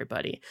outsmarts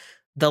everybody.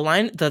 The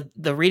line,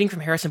 the reading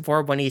from Harrison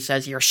Ford when he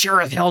says, "You're sure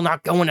as hell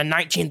not going to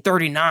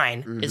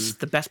 1939," is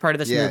the best part of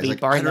this movie, like,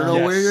 bar I don't none.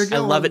 know where you're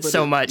going. I love it but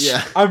so much.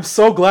 Yeah. I'm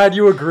so glad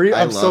you agree.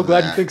 I I'm so love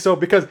glad you that. think so,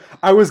 because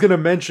I was going to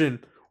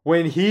mention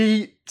when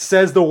he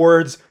says the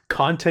words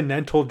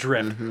continental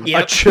drift,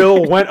 Yep. a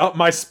chill went up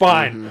my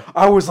spine.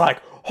 I was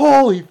like,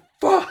 holy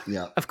fuck.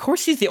 Yeah. Of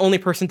course he's the only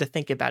person to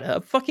think about it.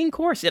 Of fucking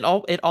course. It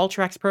all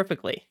tracks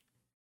perfectly.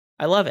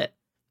 I love it.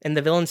 And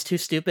the villain's too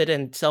stupid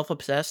and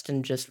self-obsessed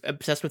and just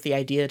obsessed with the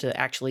idea to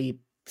actually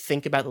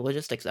think about the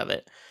logistics of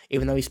it,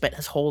 even though he spent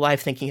his whole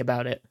life thinking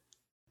about it.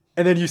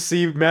 And then you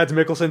see Mads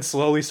Mikkelsen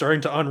slowly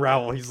starting to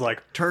unravel. He's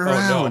like, Turn oh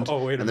around. no,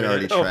 oh wait a And they're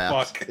minute, already oh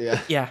trapped. fuck.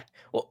 Yeah. Yeah.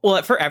 Well,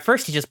 at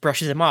first he just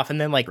brushes him off,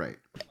 and then like, Right.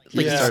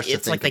 like Yeah. starts to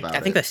it's like think about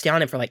I think it. they stay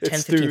on him for like It 10-15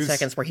 stews.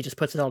 seconds where he just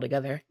puts it all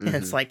together, and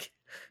it's like,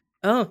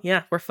 oh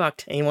yeah, we're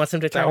fucked, and he wants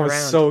him to turn That was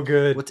around. so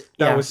good. What's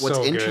What's What's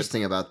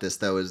interesting about this,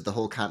 though, is the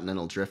whole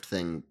continental drift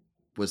thing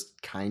was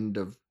kind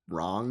of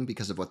wrong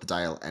because of what the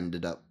dial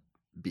ended up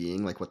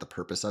being, like what the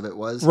purpose of it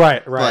was.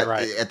 Right. But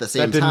Right. at the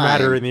same That didn't time,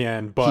 matter in the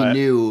end, but he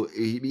knew,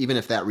 even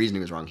if that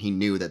reasoning was wrong, he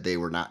knew that they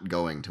were not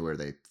going to where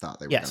they thought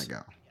they were Yes. going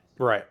to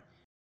go. right.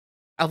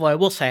 Although I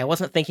will say, I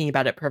wasn't thinking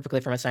about it perfectly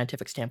from a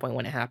scientific standpoint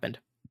when it happened.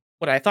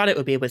 What I thought it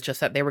would be was just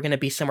that they were going to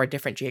be somewhere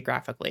different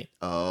geographically.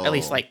 Oh. At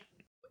least, like,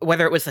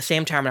 whether it was the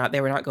same time or not, they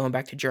were not going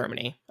back to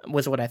Germany,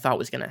 was what I thought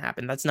was going to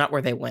happen. That's not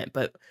where they went,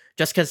 but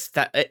just because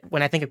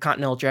when I think of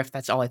continental drift,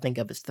 that's all I think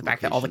of is the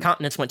fact that all the Location.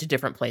 continents went to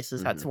different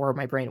places. That's where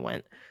my brain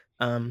went.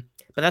 But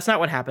that's not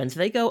what happens.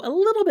 They go a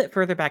little bit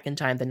further back in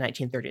time than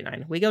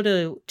 1939. We go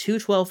to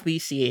 212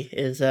 BC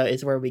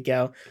is where we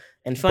go.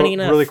 And funny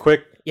But enough,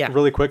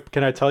 really quick,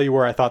 can I tell you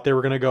where I thought they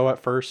were going to go at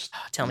first?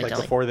 tell me.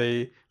 Before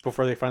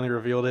they finally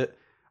revealed it.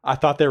 I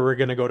thought they were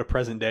going to go to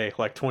present day,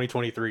 like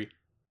 2023.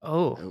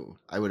 Oh,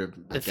 I would have.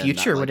 the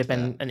future would have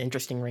been an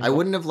interesting wrinkle. I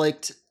wouldn't have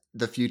liked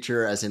the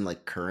future as in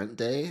like current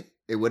day.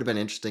 It would have been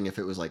interesting if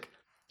it was like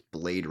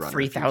Blade Runner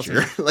 3000.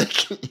 future.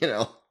 Like, you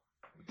know.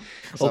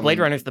 Well, Blade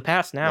Runner's the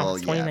past now. Well,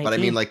 It's yeah, 2019. but I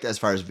mean, like, as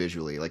far as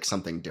visually, like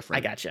something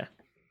different. I gotcha.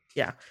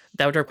 Yeah,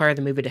 that would require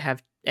the movie to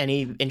have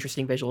any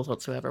interesting visuals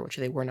whatsoever, which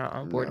they were not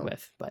on board No.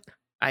 with. But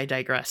I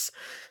digress.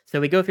 So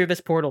we go through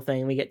this portal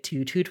thing. We get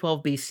to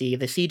 212 BC.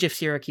 The siege of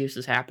Syracuse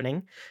is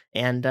happening,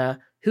 and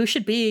who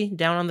should be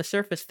down on the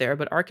surface there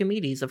but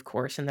Archimedes, of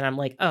course. And then I'm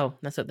like, oh,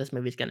 that's what this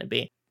movie's going to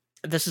be.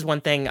 this is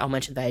one thing I'll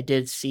mention that I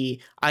did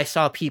see. I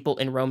saw people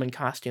in Roman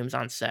costumes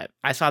on set.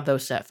 I saw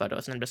those set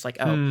photos, and I'm just like,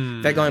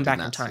 oh, they're I going did back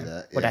in not see time.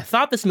 that. What I Yeah.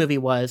 thought this movie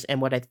was, and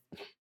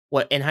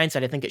what in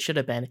hindsight I think it should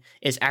have been,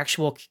 is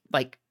actual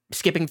like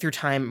skipping through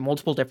time,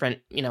 multiple different,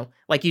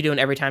 like you do in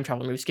every time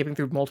travel movie, skipping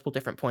through multiple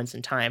different points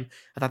in time.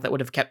 I thought that would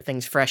have kept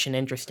things fresh and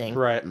interesting,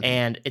 Right. Mhm.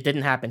 and it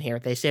didn't happen here.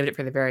 They saved it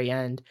for the very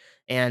end,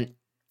 and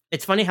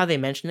it's funny how they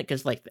mention it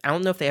because, like, I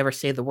don't know if they ever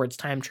say the words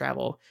time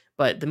travel,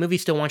 but the movie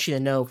still wants you to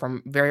know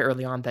from very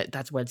early on that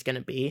that's what it's going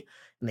to be,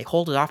 and they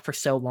hold it off for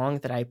so long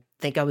that I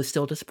think I was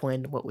still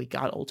disappointed in what we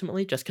got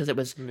ultimately, just because it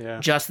was Yeah.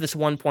 just this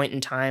one point in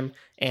time,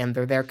 and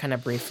they're there kind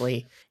of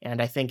briefly, and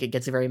I think it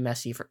gets very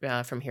messy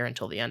from here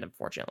until the end,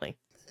 unfortunately.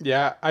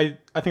 Yeah, I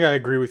think I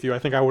agree with you. I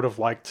think I would have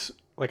liked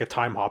like a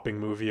time hopping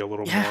movie a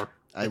little Yeah. more.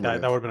 I Like,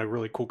 would that would have been a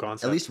really cool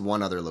concept. At least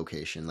one other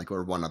location, like,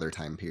 or one other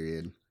time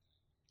period.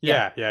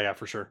 Yeah,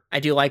 for sure. I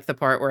do like the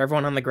part where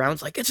everyone on the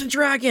ground's like, "It's a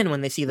dragon!" when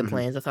they see the Mhm.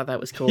 planes. I thought that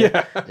was cool.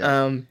 Yeah.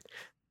 Um,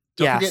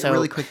 Don't yeah, forget so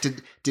really quick.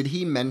 Did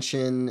he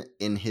mention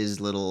in his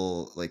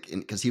little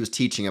because he was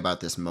teaching about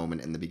this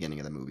moment in the beginning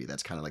of the movie?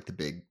 That's kind of like the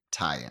big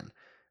tie-in.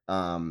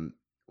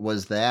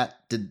 Was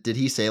that did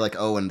he say like,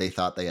 oh, and they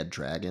thought they had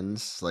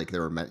dragons, like they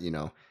were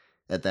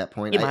at that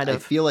point? he might I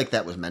have. feel like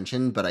that was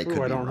mentioned, but I could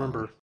Ooh, I be don't wrong.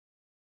 remember.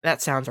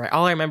 That sounds right.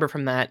 All I remember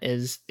from that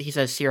is he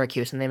says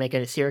Syracuse, and they make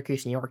a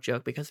Syracuse, New York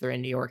joke because they're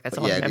in New York. That's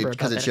But all I yeah, remember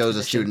because about it that shows a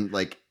exposition. student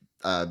like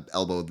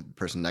elbow the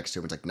person next to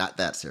him. It's like not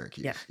that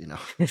Syracuse,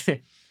 Yeah.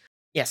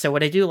 Yeah, so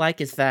what I do like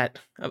is that,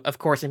 of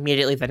course,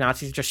 immediately the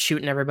Nazis are just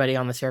shooting everybody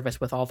on the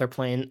surface with all their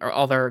plane or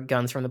all their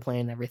guns from the plane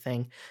and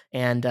everything,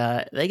 and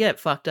they get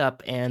fucked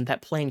up, and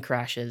that plane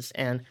crashes,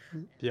 and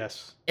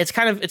Yes. it's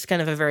kind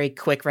of a very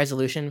quick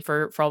resolution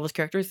for all those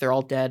characters. They're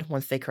all dead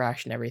once they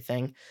crash and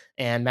everything.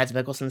 And Mads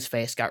Mikkelsen's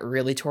face got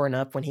really torn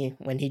up when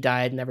he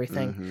died and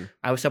everything. Mhm.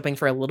 I was hoping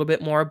for a little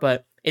bit more,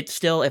 but it's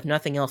still, if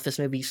nothing else, this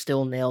movie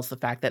still nails the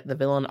fact that the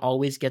villain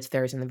always gets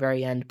theirs in the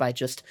very end by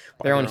just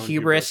their own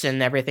hubris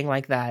and everything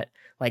like that.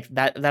 Like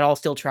that all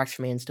still tracks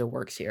for me and still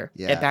works here.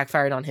 Yeah. It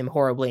backfired on him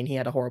horribly, and he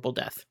had a horrible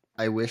death.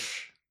 I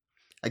wish.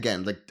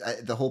 Again, like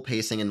the whole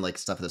pacing and like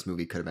stuff of this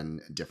movie could have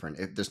been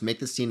different. Just make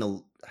the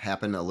scene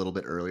happen a little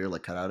bit earlier,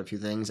 like cut out a few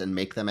things and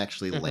make them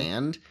actually Mhm.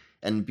 land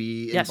and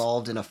be Yes.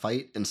 involved in a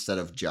fight instead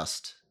of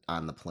just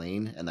on the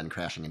plane and then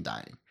crashing and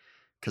dying.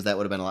 Because that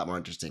would have been a lot more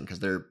interesting. Because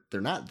they're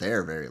not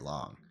there very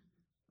long.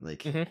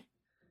 Like Mhm. you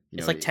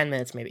It's know, like 10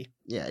 minutes maybe.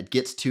 yeah, it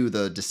gets to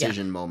the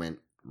decision moment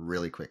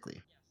really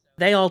quickly.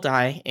 They all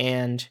die,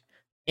 and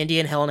Indy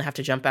and Helena have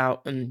to jump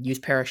out and use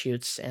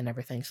parachutes and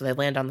everything. So they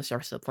land on the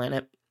surface of the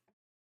planet.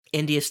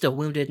 Indy is still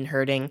wounded and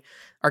hurting.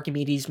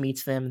 Archimedes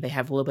meets them. They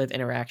have a little bit of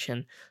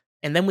interaction.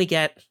 And then we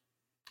get,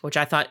 which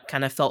I thought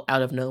kind of felt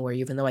out of nowhere,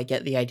 even though I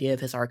get the idea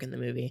of his arc in the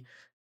movie.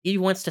 He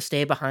wants to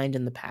stay behind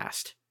in the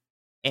past.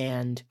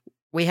 And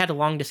we had a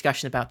long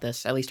discussion about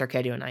this, at least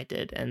Arcadio and I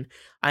did. And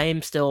I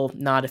am still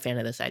not a fan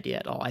of this idea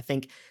at all. I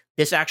think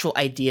this actual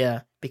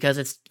idea, because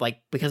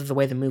of the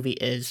way the movie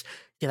is,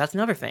 yeah, that's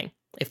another thing.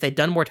 If they'd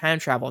done more time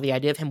travel, the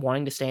idea of him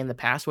wanting to stay in the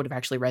past would have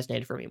actually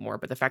resonated for me more.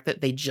 But the fact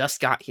that they just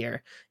got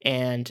here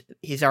and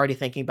he's already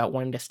thinking about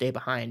wanting to stay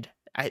behind,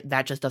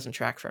 that just doesn't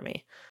track for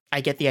me.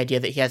 I get the idea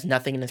that he has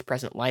nothing in his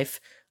present life.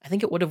 I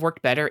think it would have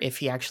worked better if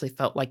he actually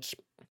felt like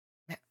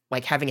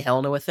having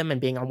Helena with him and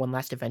being on one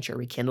last adventure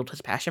rekindled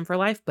his passion for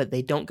life, but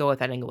they don't go with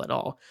that angle at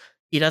all.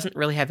 He doesn't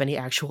really have any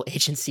actual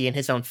agency in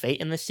his own fate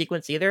in this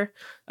sequence either,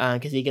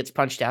 because he gets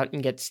punched out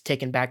and gets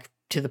taken back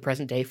to the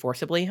present day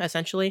forcibly,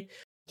 essentially.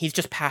 He's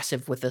just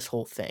passive with this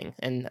whole thing,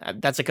 and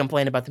that's a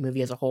complaint about the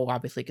movie as a whole,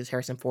 obviously, because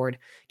Harrison Ford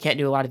can't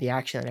do a lot of the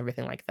action and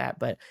everything like that,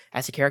 but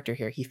as a character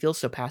here, he feels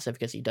so passive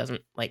because he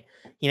doesn't,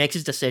 he makes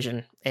his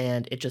decision,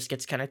 and it just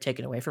gets kind of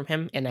taken away from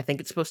him, and I think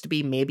it's supposed to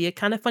be maybe a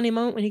kind of funny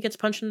moment when he gets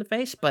punched in the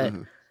face, but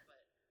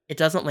it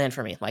doesn't land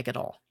for me, at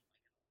all.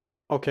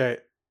 Okay,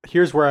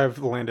 here's where I've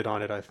landed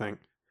on it, I think.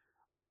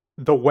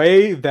 The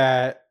way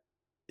that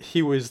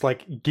he was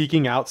like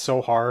geeking out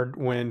so hard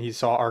when he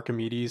saw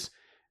Archimedes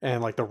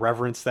and like the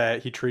reverence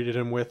that he treated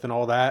him with and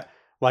all that,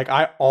 like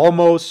I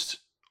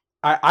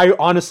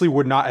honestly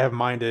would not have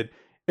minded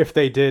if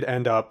they did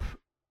end up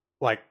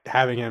like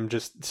having him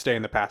just stay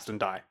in the past and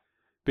die,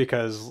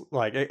 because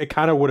like it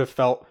kind of would have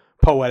felt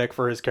poetic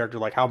for his character,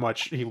 like how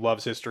much he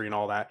loves history and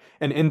all that.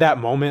 And in that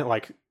moment,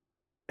 like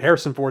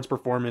Harrison Ford's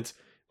performance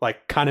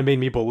like kind of made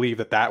me believe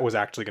that that was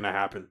actually going to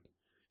happen.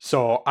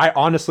 So I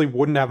honestly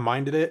wouldn't have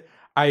minded it.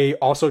 I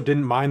also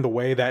didn't mind the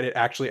way that it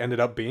actually ended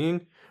up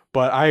being,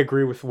 but I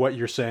agree with what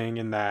you're saying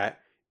in that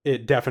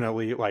it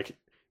definitely like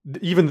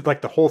even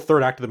like the whole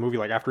third act of the movie,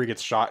 like after he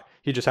gets shot,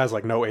 he just has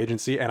like no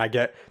agency. And I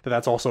get that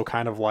that's also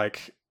kind of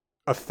like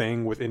a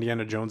thing with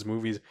Indiana Jones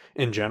movies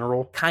in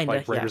general. Kinda,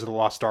 like Raiders yeah. of the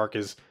Lost Ark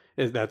is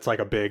that's like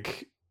a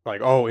big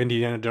like, oh,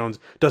 Indiana Jones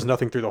does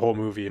nothing through the whole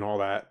movie and all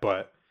that.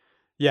 But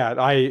yeah,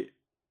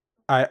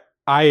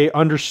 I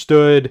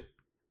understood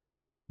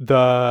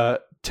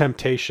the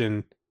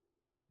temptation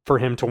for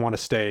him to want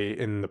to stay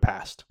in the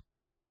past.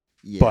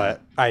 Yeah.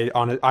 But I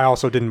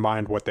also didn't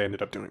mind what they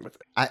ended up doing with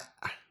it.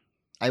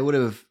 I would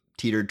have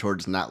teetered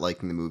towards not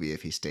liking the movie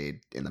if he stayed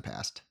in the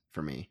past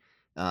for me.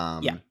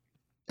 Yeah.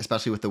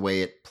 Especially with the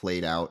way it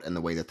played out and the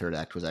way the third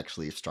act was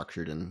actually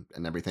structured and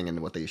everything and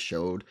what they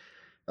showed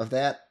of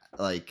that.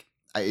 Like,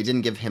 it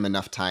didn't give him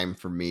enough time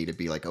for me to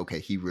be like, okay,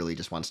 he really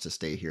just wants to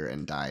stay here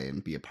and die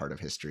and be a part of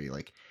history.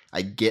 Like,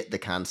 I get the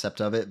concept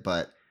of it,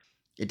 but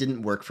it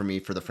didn't work for me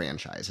for the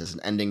franchise. As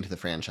an ending to the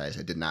franchise,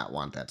 I did not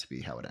want that to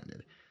be how it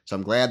ended. So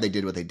I'm glad they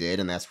did what they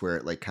did, and that's where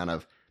it like kind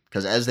of,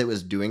 because as it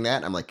was doing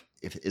that, I'm like,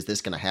 is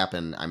this going to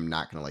happen? I'm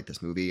not going to like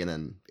this movie. And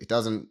then it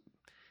doesn't.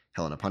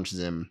 Helena punches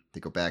him. They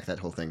go back, that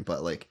whole thing.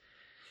 But like,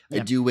 I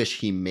do wish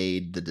he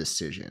made the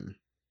decision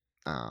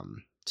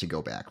to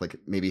go back. Like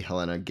maybe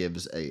Helena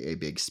gives a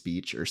big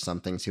speech or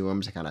something to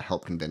him to kind of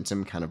help convince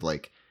him, kind of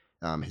like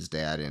his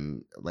dad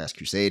in Last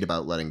Crusade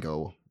about letting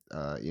go,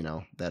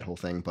 that whole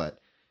thing. But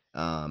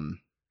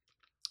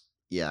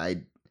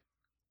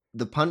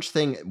the punch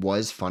thing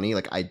was funny.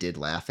 Like I did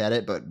laugh at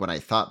it, but when I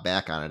thought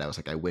back on it, I was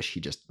like, I wish he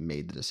just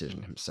made the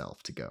decision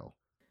himself to go.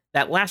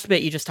 That last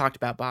bit you just talked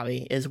about,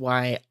 Bobby, is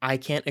why I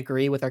can't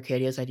agree with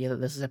Arcadia's idea that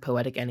this is a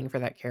poetic ending for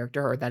that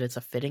character, or that it's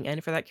a fitting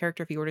end for that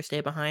character if he were to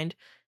stay behind.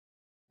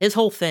 His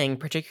whole thing,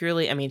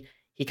 particularly, I mean,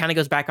 he kind of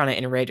goes back on it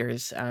in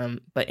Raiders,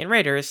 but in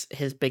Raiders,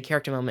 his big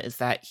character moment is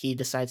that he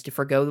decides to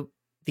forgo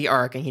the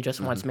Ark and he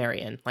just wants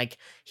Marion. Like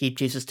he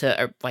chooses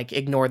to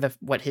ignore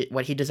what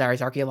he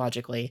desires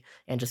archaeologically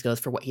and just goes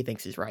for what he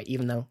thinks is right,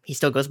 even though he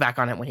still goes back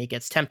on it when he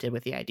gets tempted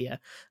with the idea.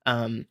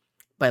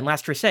 But in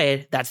Last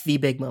Crusade, that's the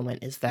big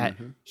moment, is that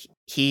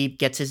he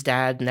gets his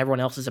dad and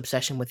everyone else's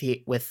obsession with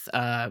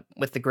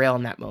the Grail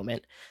in that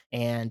moment,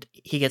 and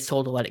he gets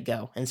told to let it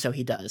go, and so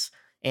he does.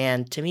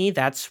 And to me,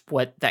 that's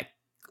what that.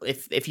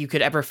 If you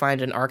could ever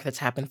find an arc that's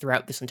happened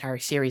throughout this entire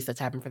series that's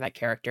happened for that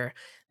character,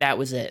 that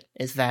was it.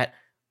 Is that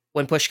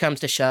when push comes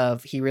to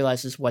shove, he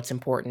realizes what's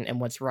important and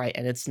what's right,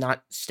 and it's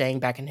not staying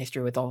back in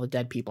history with all the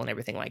dead people and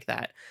everything like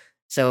that.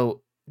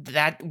 So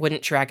that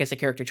wouldn't track as a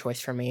character choice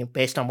for me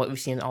based on what we've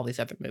seen in all these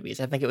other movies.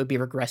 I think it would be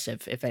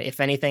regressive. If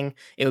anything,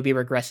 it would be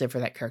regressive for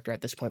that character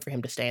at this point for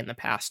him to stay in the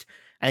past.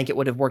 I think it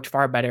would have worked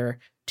far better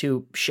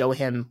to show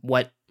him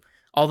what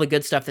all the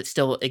good stuff that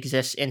still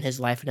exists in his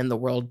life and in the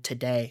world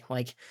today,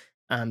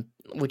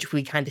 which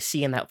we kind of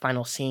see in that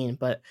final scene.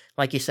 But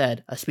like you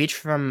said, a speech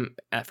from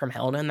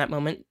Helena in that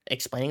moment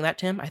explaining that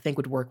to him, I think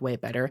would work way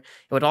better.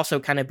 It would also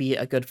kind of be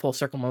a good full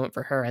circle moment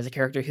for her as a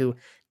character who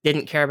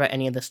didn't care about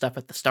any of this stuff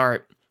at the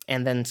start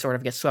and then sort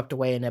of gets swept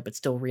away in it, but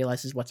still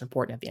realizes what's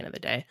important at the end of the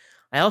day.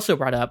 I also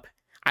brought up,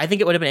 I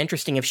think it would have been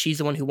interesting if she's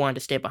the one who wanted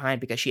to stay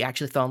behind because she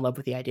actually fell in love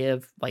with the idea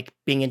of like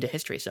being into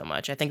history so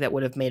much. I think that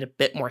would have made a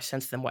bit more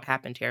sense than what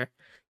happened here,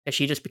 if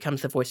she just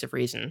becomes the voice of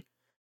reason.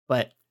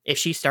 But if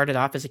she started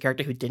off as a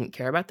character who didn't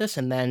care about this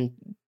and then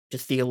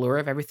just the allure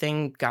of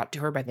everything got to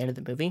her by the end of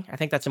the movie, I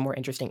think that's a more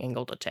interesting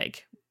angle to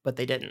take, but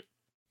they didn't.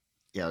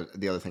 Yeah,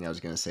 the other thing I was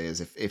going to say is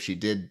if she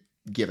did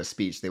give a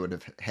speech, they would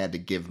have had to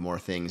give more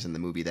things in the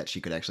movie that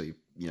she could actually,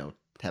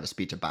 have a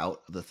speech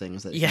about the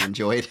things that she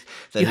enjoyed.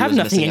 That you have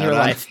nothing in your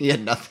life. He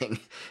had nothing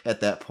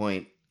at that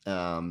point.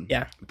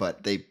 Yeah.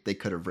 But they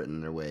could have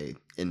written their way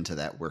into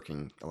that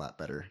working a lot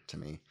better to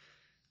me.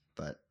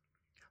 But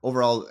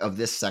overall of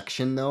this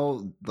section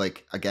though,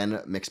 like again,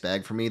 mixed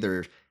bag for me.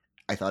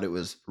 I thought it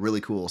was really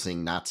cool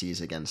seeing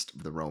Nazis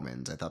against the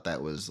Romans. I thought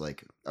that was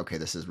like, okay,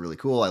 this is really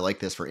cool. I like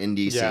this for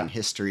indie, seeing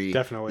history.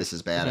 Definitely. This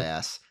is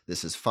badass.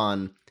 This is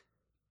fun.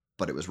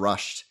 But it was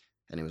rushed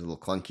and it was a little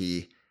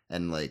clunky.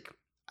 And like,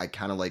 I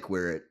kind of like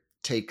where it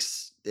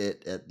takes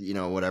it at,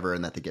 whatever,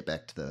 and that they get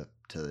back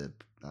to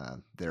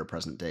their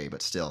present day.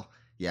 But still,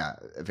 yeah,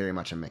 very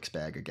much a mixed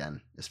bag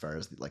again, as far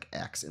as like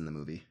acts in the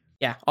movie.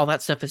 Yeah, all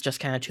that stuff is just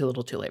kind of too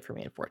little too late for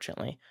me,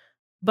 unfortunately.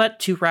 But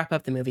to wrap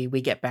up the movie,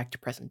 we get back to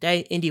present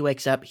day. Indy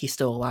wakes up, he's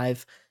still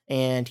alive,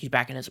 and he's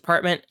back in his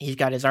apartment. He's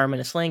got his arm in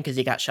a sling because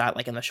he got shot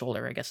like in the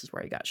shoulder, I guess is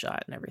where he got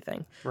shot and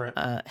everything.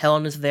 Right.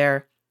 Helen is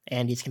there,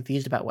 and he's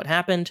confused about what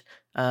happened.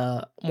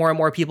 More and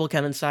more people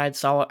come inside.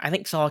 I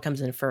think Sala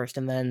comes in first,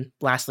 and then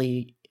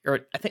lastly,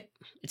 or I think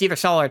it's either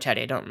Sala or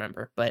Teddy, I don't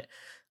remember, but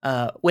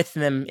with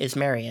them is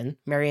Marion.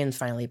 Marion's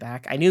finally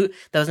back. That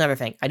was another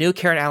thing. I knew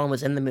Karen Allen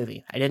was in the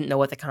movie. I didn't know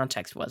what the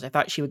context was. I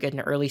thought she would get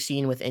an early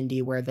scene with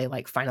Indy where they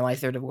like finalize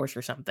their divorce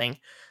or something.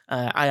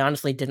 I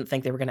honestly didn't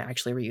think they were going to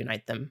actually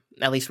reunite them,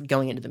 at least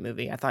going into the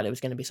movie. I thought it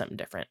was going to be something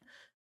different.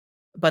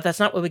 But that's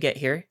not what we get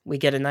here. We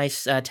get a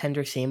nice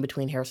tender scene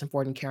between Harrison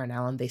Ford and Karen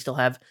Allen. They still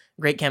have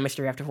great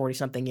chemistry after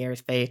 40-something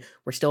years. They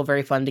were still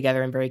very fun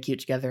together and very cute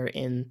together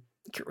in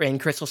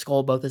Crystal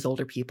Skull, both as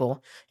older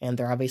people, and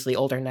they're obviously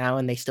older now,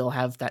 and they still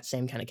have that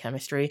same kind of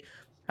chemistry.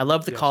 I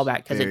love the callback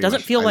because it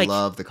doesn't feel like... I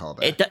love the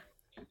callback.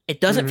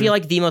 It doesn't feel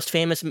like the most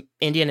famous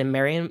Indy and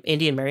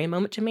Marion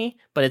moment to me,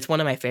 but it's one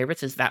of my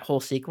favorites. Is that whole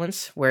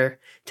sequence where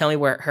tell me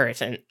where it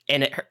hurts, and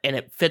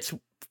it fits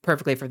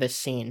perfectly for this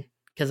scene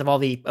because of all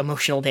the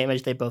emotional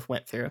damage they both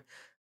went through.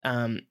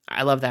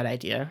 I love that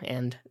idea,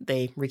 and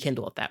they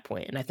rekindle at that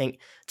point. And I think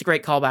it's a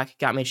great callback. It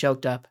got me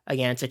choked up.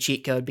 Again, it's a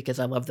cheat code because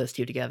I love those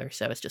two together,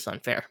 so it's just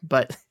unfair.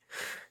 But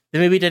the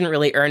movie didn't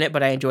really earn it,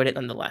 but I enjoyed it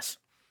nonetheless.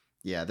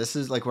 Yeah, this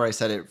is like where I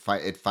said it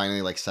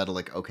finally like settled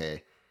like,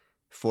 okay,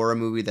 for a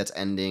movie that's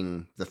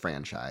ending the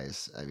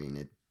franchise, I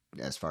mean,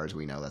 as far as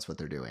we know, that's what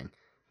they're doing.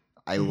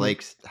 I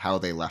liked how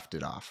they left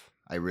it off.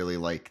 I really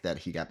like that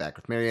he got back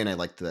with Marion. I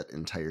liked that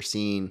entire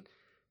scene.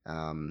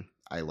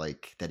 I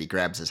like that he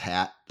grabs his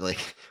hat.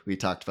 Like we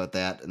talked about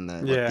that and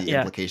what the Yeah.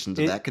 implications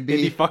of that could be.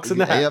 Indy fucks in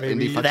the hat, Yep, baby.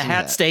 Indy fucks The in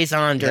hat stays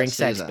on during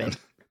sex, stays on.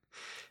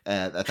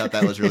 babe. I thought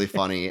that was really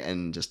funny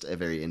and just a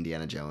very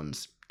Indiana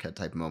Jones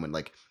type moment.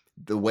 Like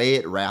the way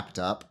it wrapped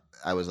up,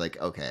 I was like,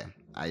 okay,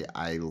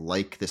 I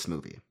like this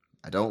movie.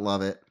 I don't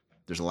love it.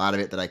 There's a lot of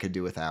it that I could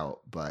do without,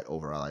 but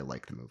overall, I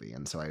like the movie.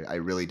 And so I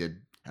really did,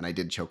 and I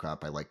did choke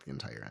up. I liked the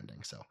entire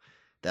ending. So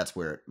that's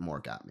where it more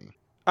got me.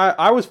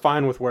 I was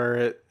fine with where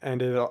it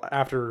ended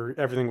after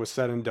everything was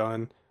said and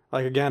done.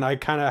 Like, again, I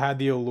kind of had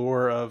the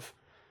allure of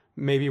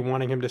maybe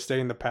wanting him to stay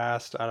in the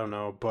past. I don't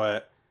know.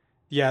 But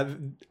yeah,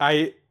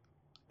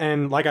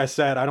 and like I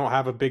said, I don't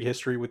have a big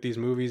history with these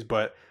movies,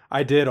 but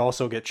I did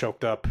also get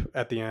choked up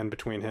at the end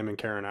between him and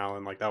Karen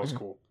Allen. Like, that was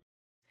cool.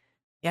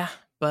 Yeah,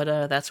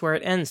 but that's where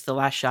it ends. The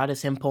last shot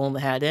is him pulling the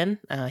hat in.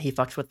 He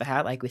fucks with the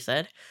hat, like we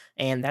said,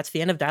 and that's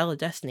the end of Dial of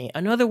Destiny.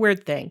 Another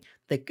weird thing,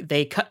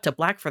 they cut to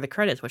black for the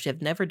credits, which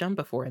they've never done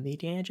before in the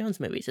Indiana Jones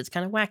movies. It's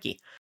kind of wacky,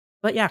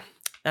 but yeah,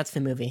 that's the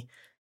movie.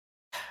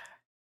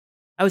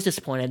 I was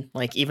disappointed.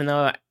 Like, even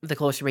though the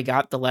closer we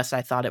got, the less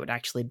I thought it would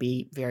actually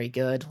be very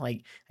good.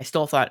 Like, I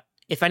still thought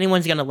if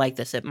anyone's gonna like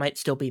this, it might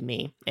still be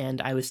me,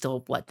 and I was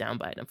still let down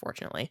by it,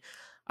 unfortunately.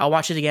 I'll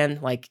watch it again.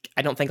 Like,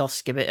 I don't think I'll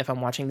skip it if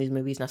I'm watching these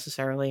movies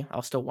necessarily.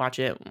 I'll still watch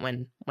it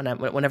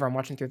whenever I'm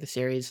watching through the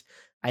series.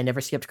 I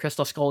never skipped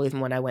Crystal Skull, even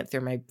when I went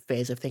through my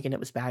phase of thinking it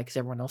was bad because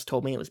everyone else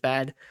told me it was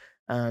bad.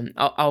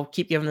 I'll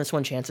keep giving this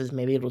one chances.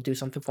 Maybe it'll do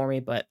something for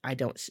me, but I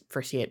don't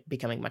foresee it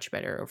becoming much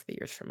better over the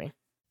years for me.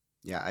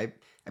 Yeah,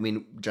 I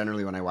mean,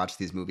 generally when I watch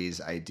these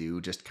movies, I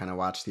do just kind of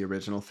watch the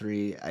original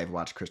three. I've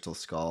watched Crystal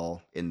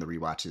Skull in the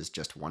rewatches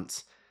just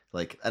once.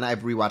 Like, and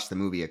I've rewatched the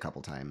movie a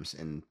couple times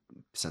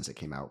since it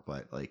came out,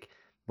 but like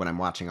when I'm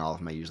watching all of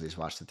them, I usually just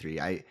watch the three.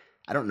 I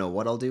don't know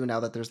what I'll do now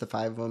that there's the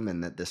five of them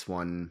and that this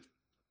one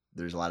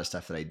there's a lot of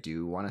stuff that I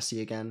do want to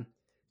see again.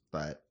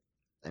 But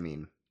I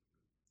mean,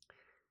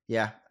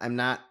 yeah, I'm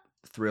not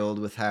thrilled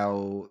with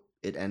how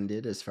it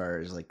ended as far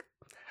as like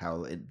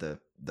how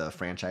the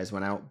franchise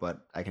went out,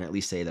 but I can at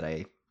least say that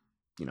I,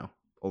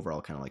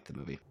 overall kind of like the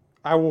movie.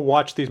 I will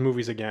watch these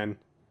movies again,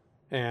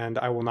 and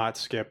I will not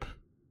skip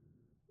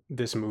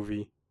this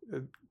movie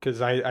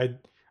because I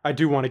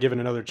do want to give it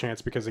another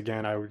chance because,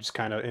 again, I was just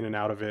kind of in and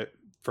out of it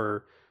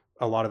for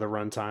a lot of the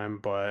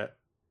runtime. But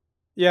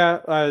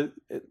yeah,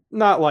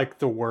 not like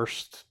the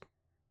worst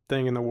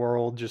thing in the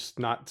world, just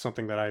not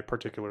something that I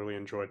particularly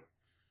enjoyed.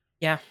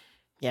 Yeah.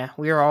 Yeah,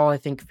 we are all, I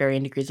think,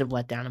 varying degrees of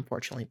letdown,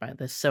 unfortunately, by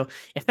this. So,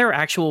 if there were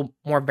actual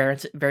more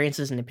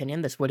variances in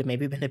opinion, this would have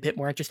maybe been a bit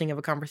more interesting of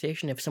a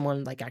conversation. If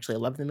someone like actually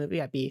loved the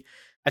movie,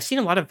 I've seen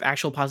a lot of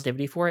actual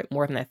positivity for it,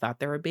 more than I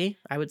thought there would be,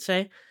 I would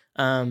say.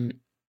 So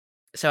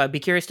I'd be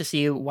curious to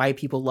see why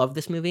people love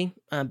this movie,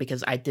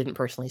 because I didn't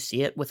personally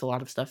see it with a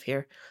lot of stuff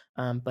here.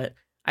 But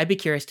I'd be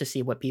curious to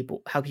see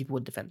how people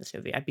would defend this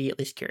movie. I'd be at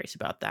least curious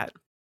about that.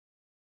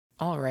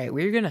 All right,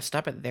 we're going to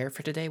stop it there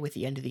for today with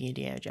the end of the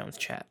Indiana Jones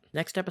chat.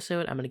 Next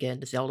episode, I'm going to get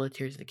into Zelda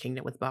Tears of the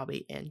Kingdom with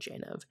Bobby and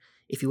Janov.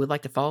 If you would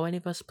like to follow any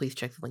of us, please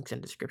check the links in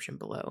the description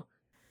below.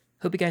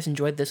 Hope you guys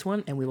enjoyed this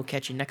one, and we will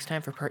catch you next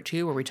time for part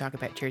 2 where we talk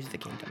about Tears of the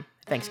Kingdom.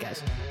 Thanks,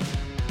 guys.